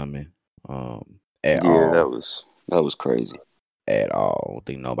that coming. At Yeah, all. that was crazy. At all. I don't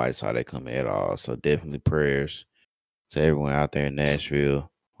think nobody saw that coming at all. So definitely prayers to everyone out there in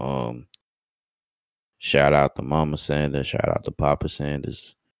Nashville. Shout out to Mama Sanders. Shout out to Papa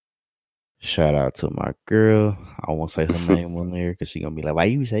Sanders. Shout out to my girl. I won't say her name on there because she's gonna be like, "Why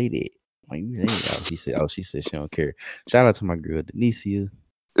you say that? Why you say that?" She said she don't care. Shout out to my girl Denicia.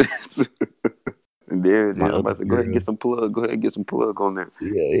 There it is. I'm about to say, go ahead and get some plug. Go ahead and get some plug on there.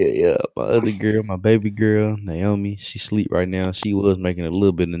 Yeah. My other girl, my baby girl, Naomi. She sleep right now. She was making a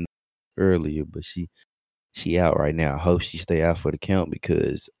little bit of earlier, but she out right now. I hope she stay out for the count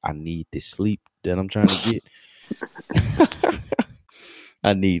because I need the sleep that I'm trying to get.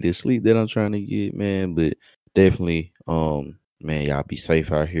 I need the sleep that I'm trying to get, man. But definitely, man, y'all be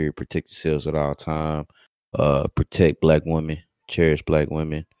safe out here. Protect yourselves at all time. Protect Black women. Cherish Black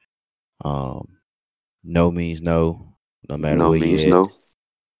women. No means no. No matter No where means you at. no.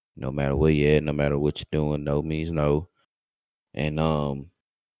 No matter where you at. No matter what you're doing. No means no. And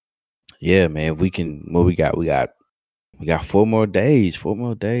yeah, man. We can. What we got? We got 4 more days. 4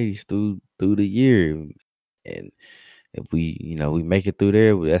 more days through the year, and if we we make it through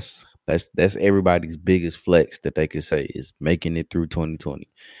there, that's everybody's biggest flex that they could say is making it through 2020.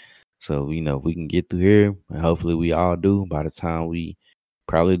 So if we can get through here, and hopefully we all do. By the time we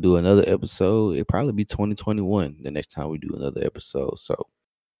probably do another episode, it'll probably be 2021 the next time we do another episode. So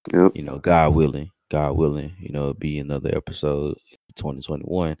Yep. God willing, it'll be another episode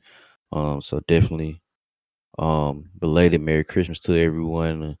 2021. So definitely belated Merry Christmas to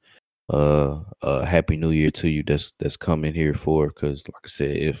everyone. Happy New Year to you that's coming here for, because like I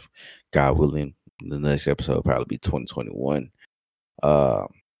said, if God willing, the next episode will probably be 2021.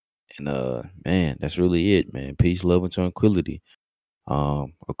 Man, that's really it, man. Peace, love, and tranquility.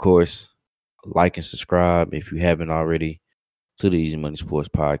 Of course, like and subscribe if you haven't already to the Easy Money Sports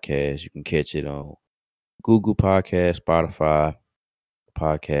Podcast. You can catch it on Google Podcast, Spotify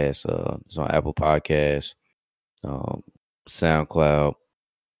Podcast, it's on Apple Podcasts, SoundCloud,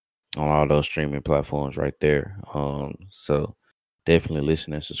 on all those streaming platforms right there. So definitely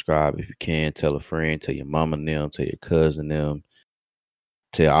listen and subscribe if you can. Tell a friend, tell your mama and them, tell your cousin them,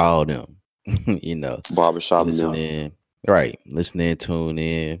 tell all them. Barbershop listen them. in, right? Listen in, tune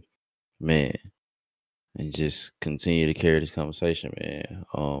in, man. and just continue to carry this conversation, man.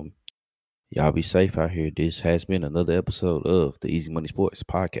 Y'all be safe out here. This has been another episode of the Easy Money Sports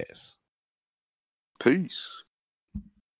Podcast. Peace.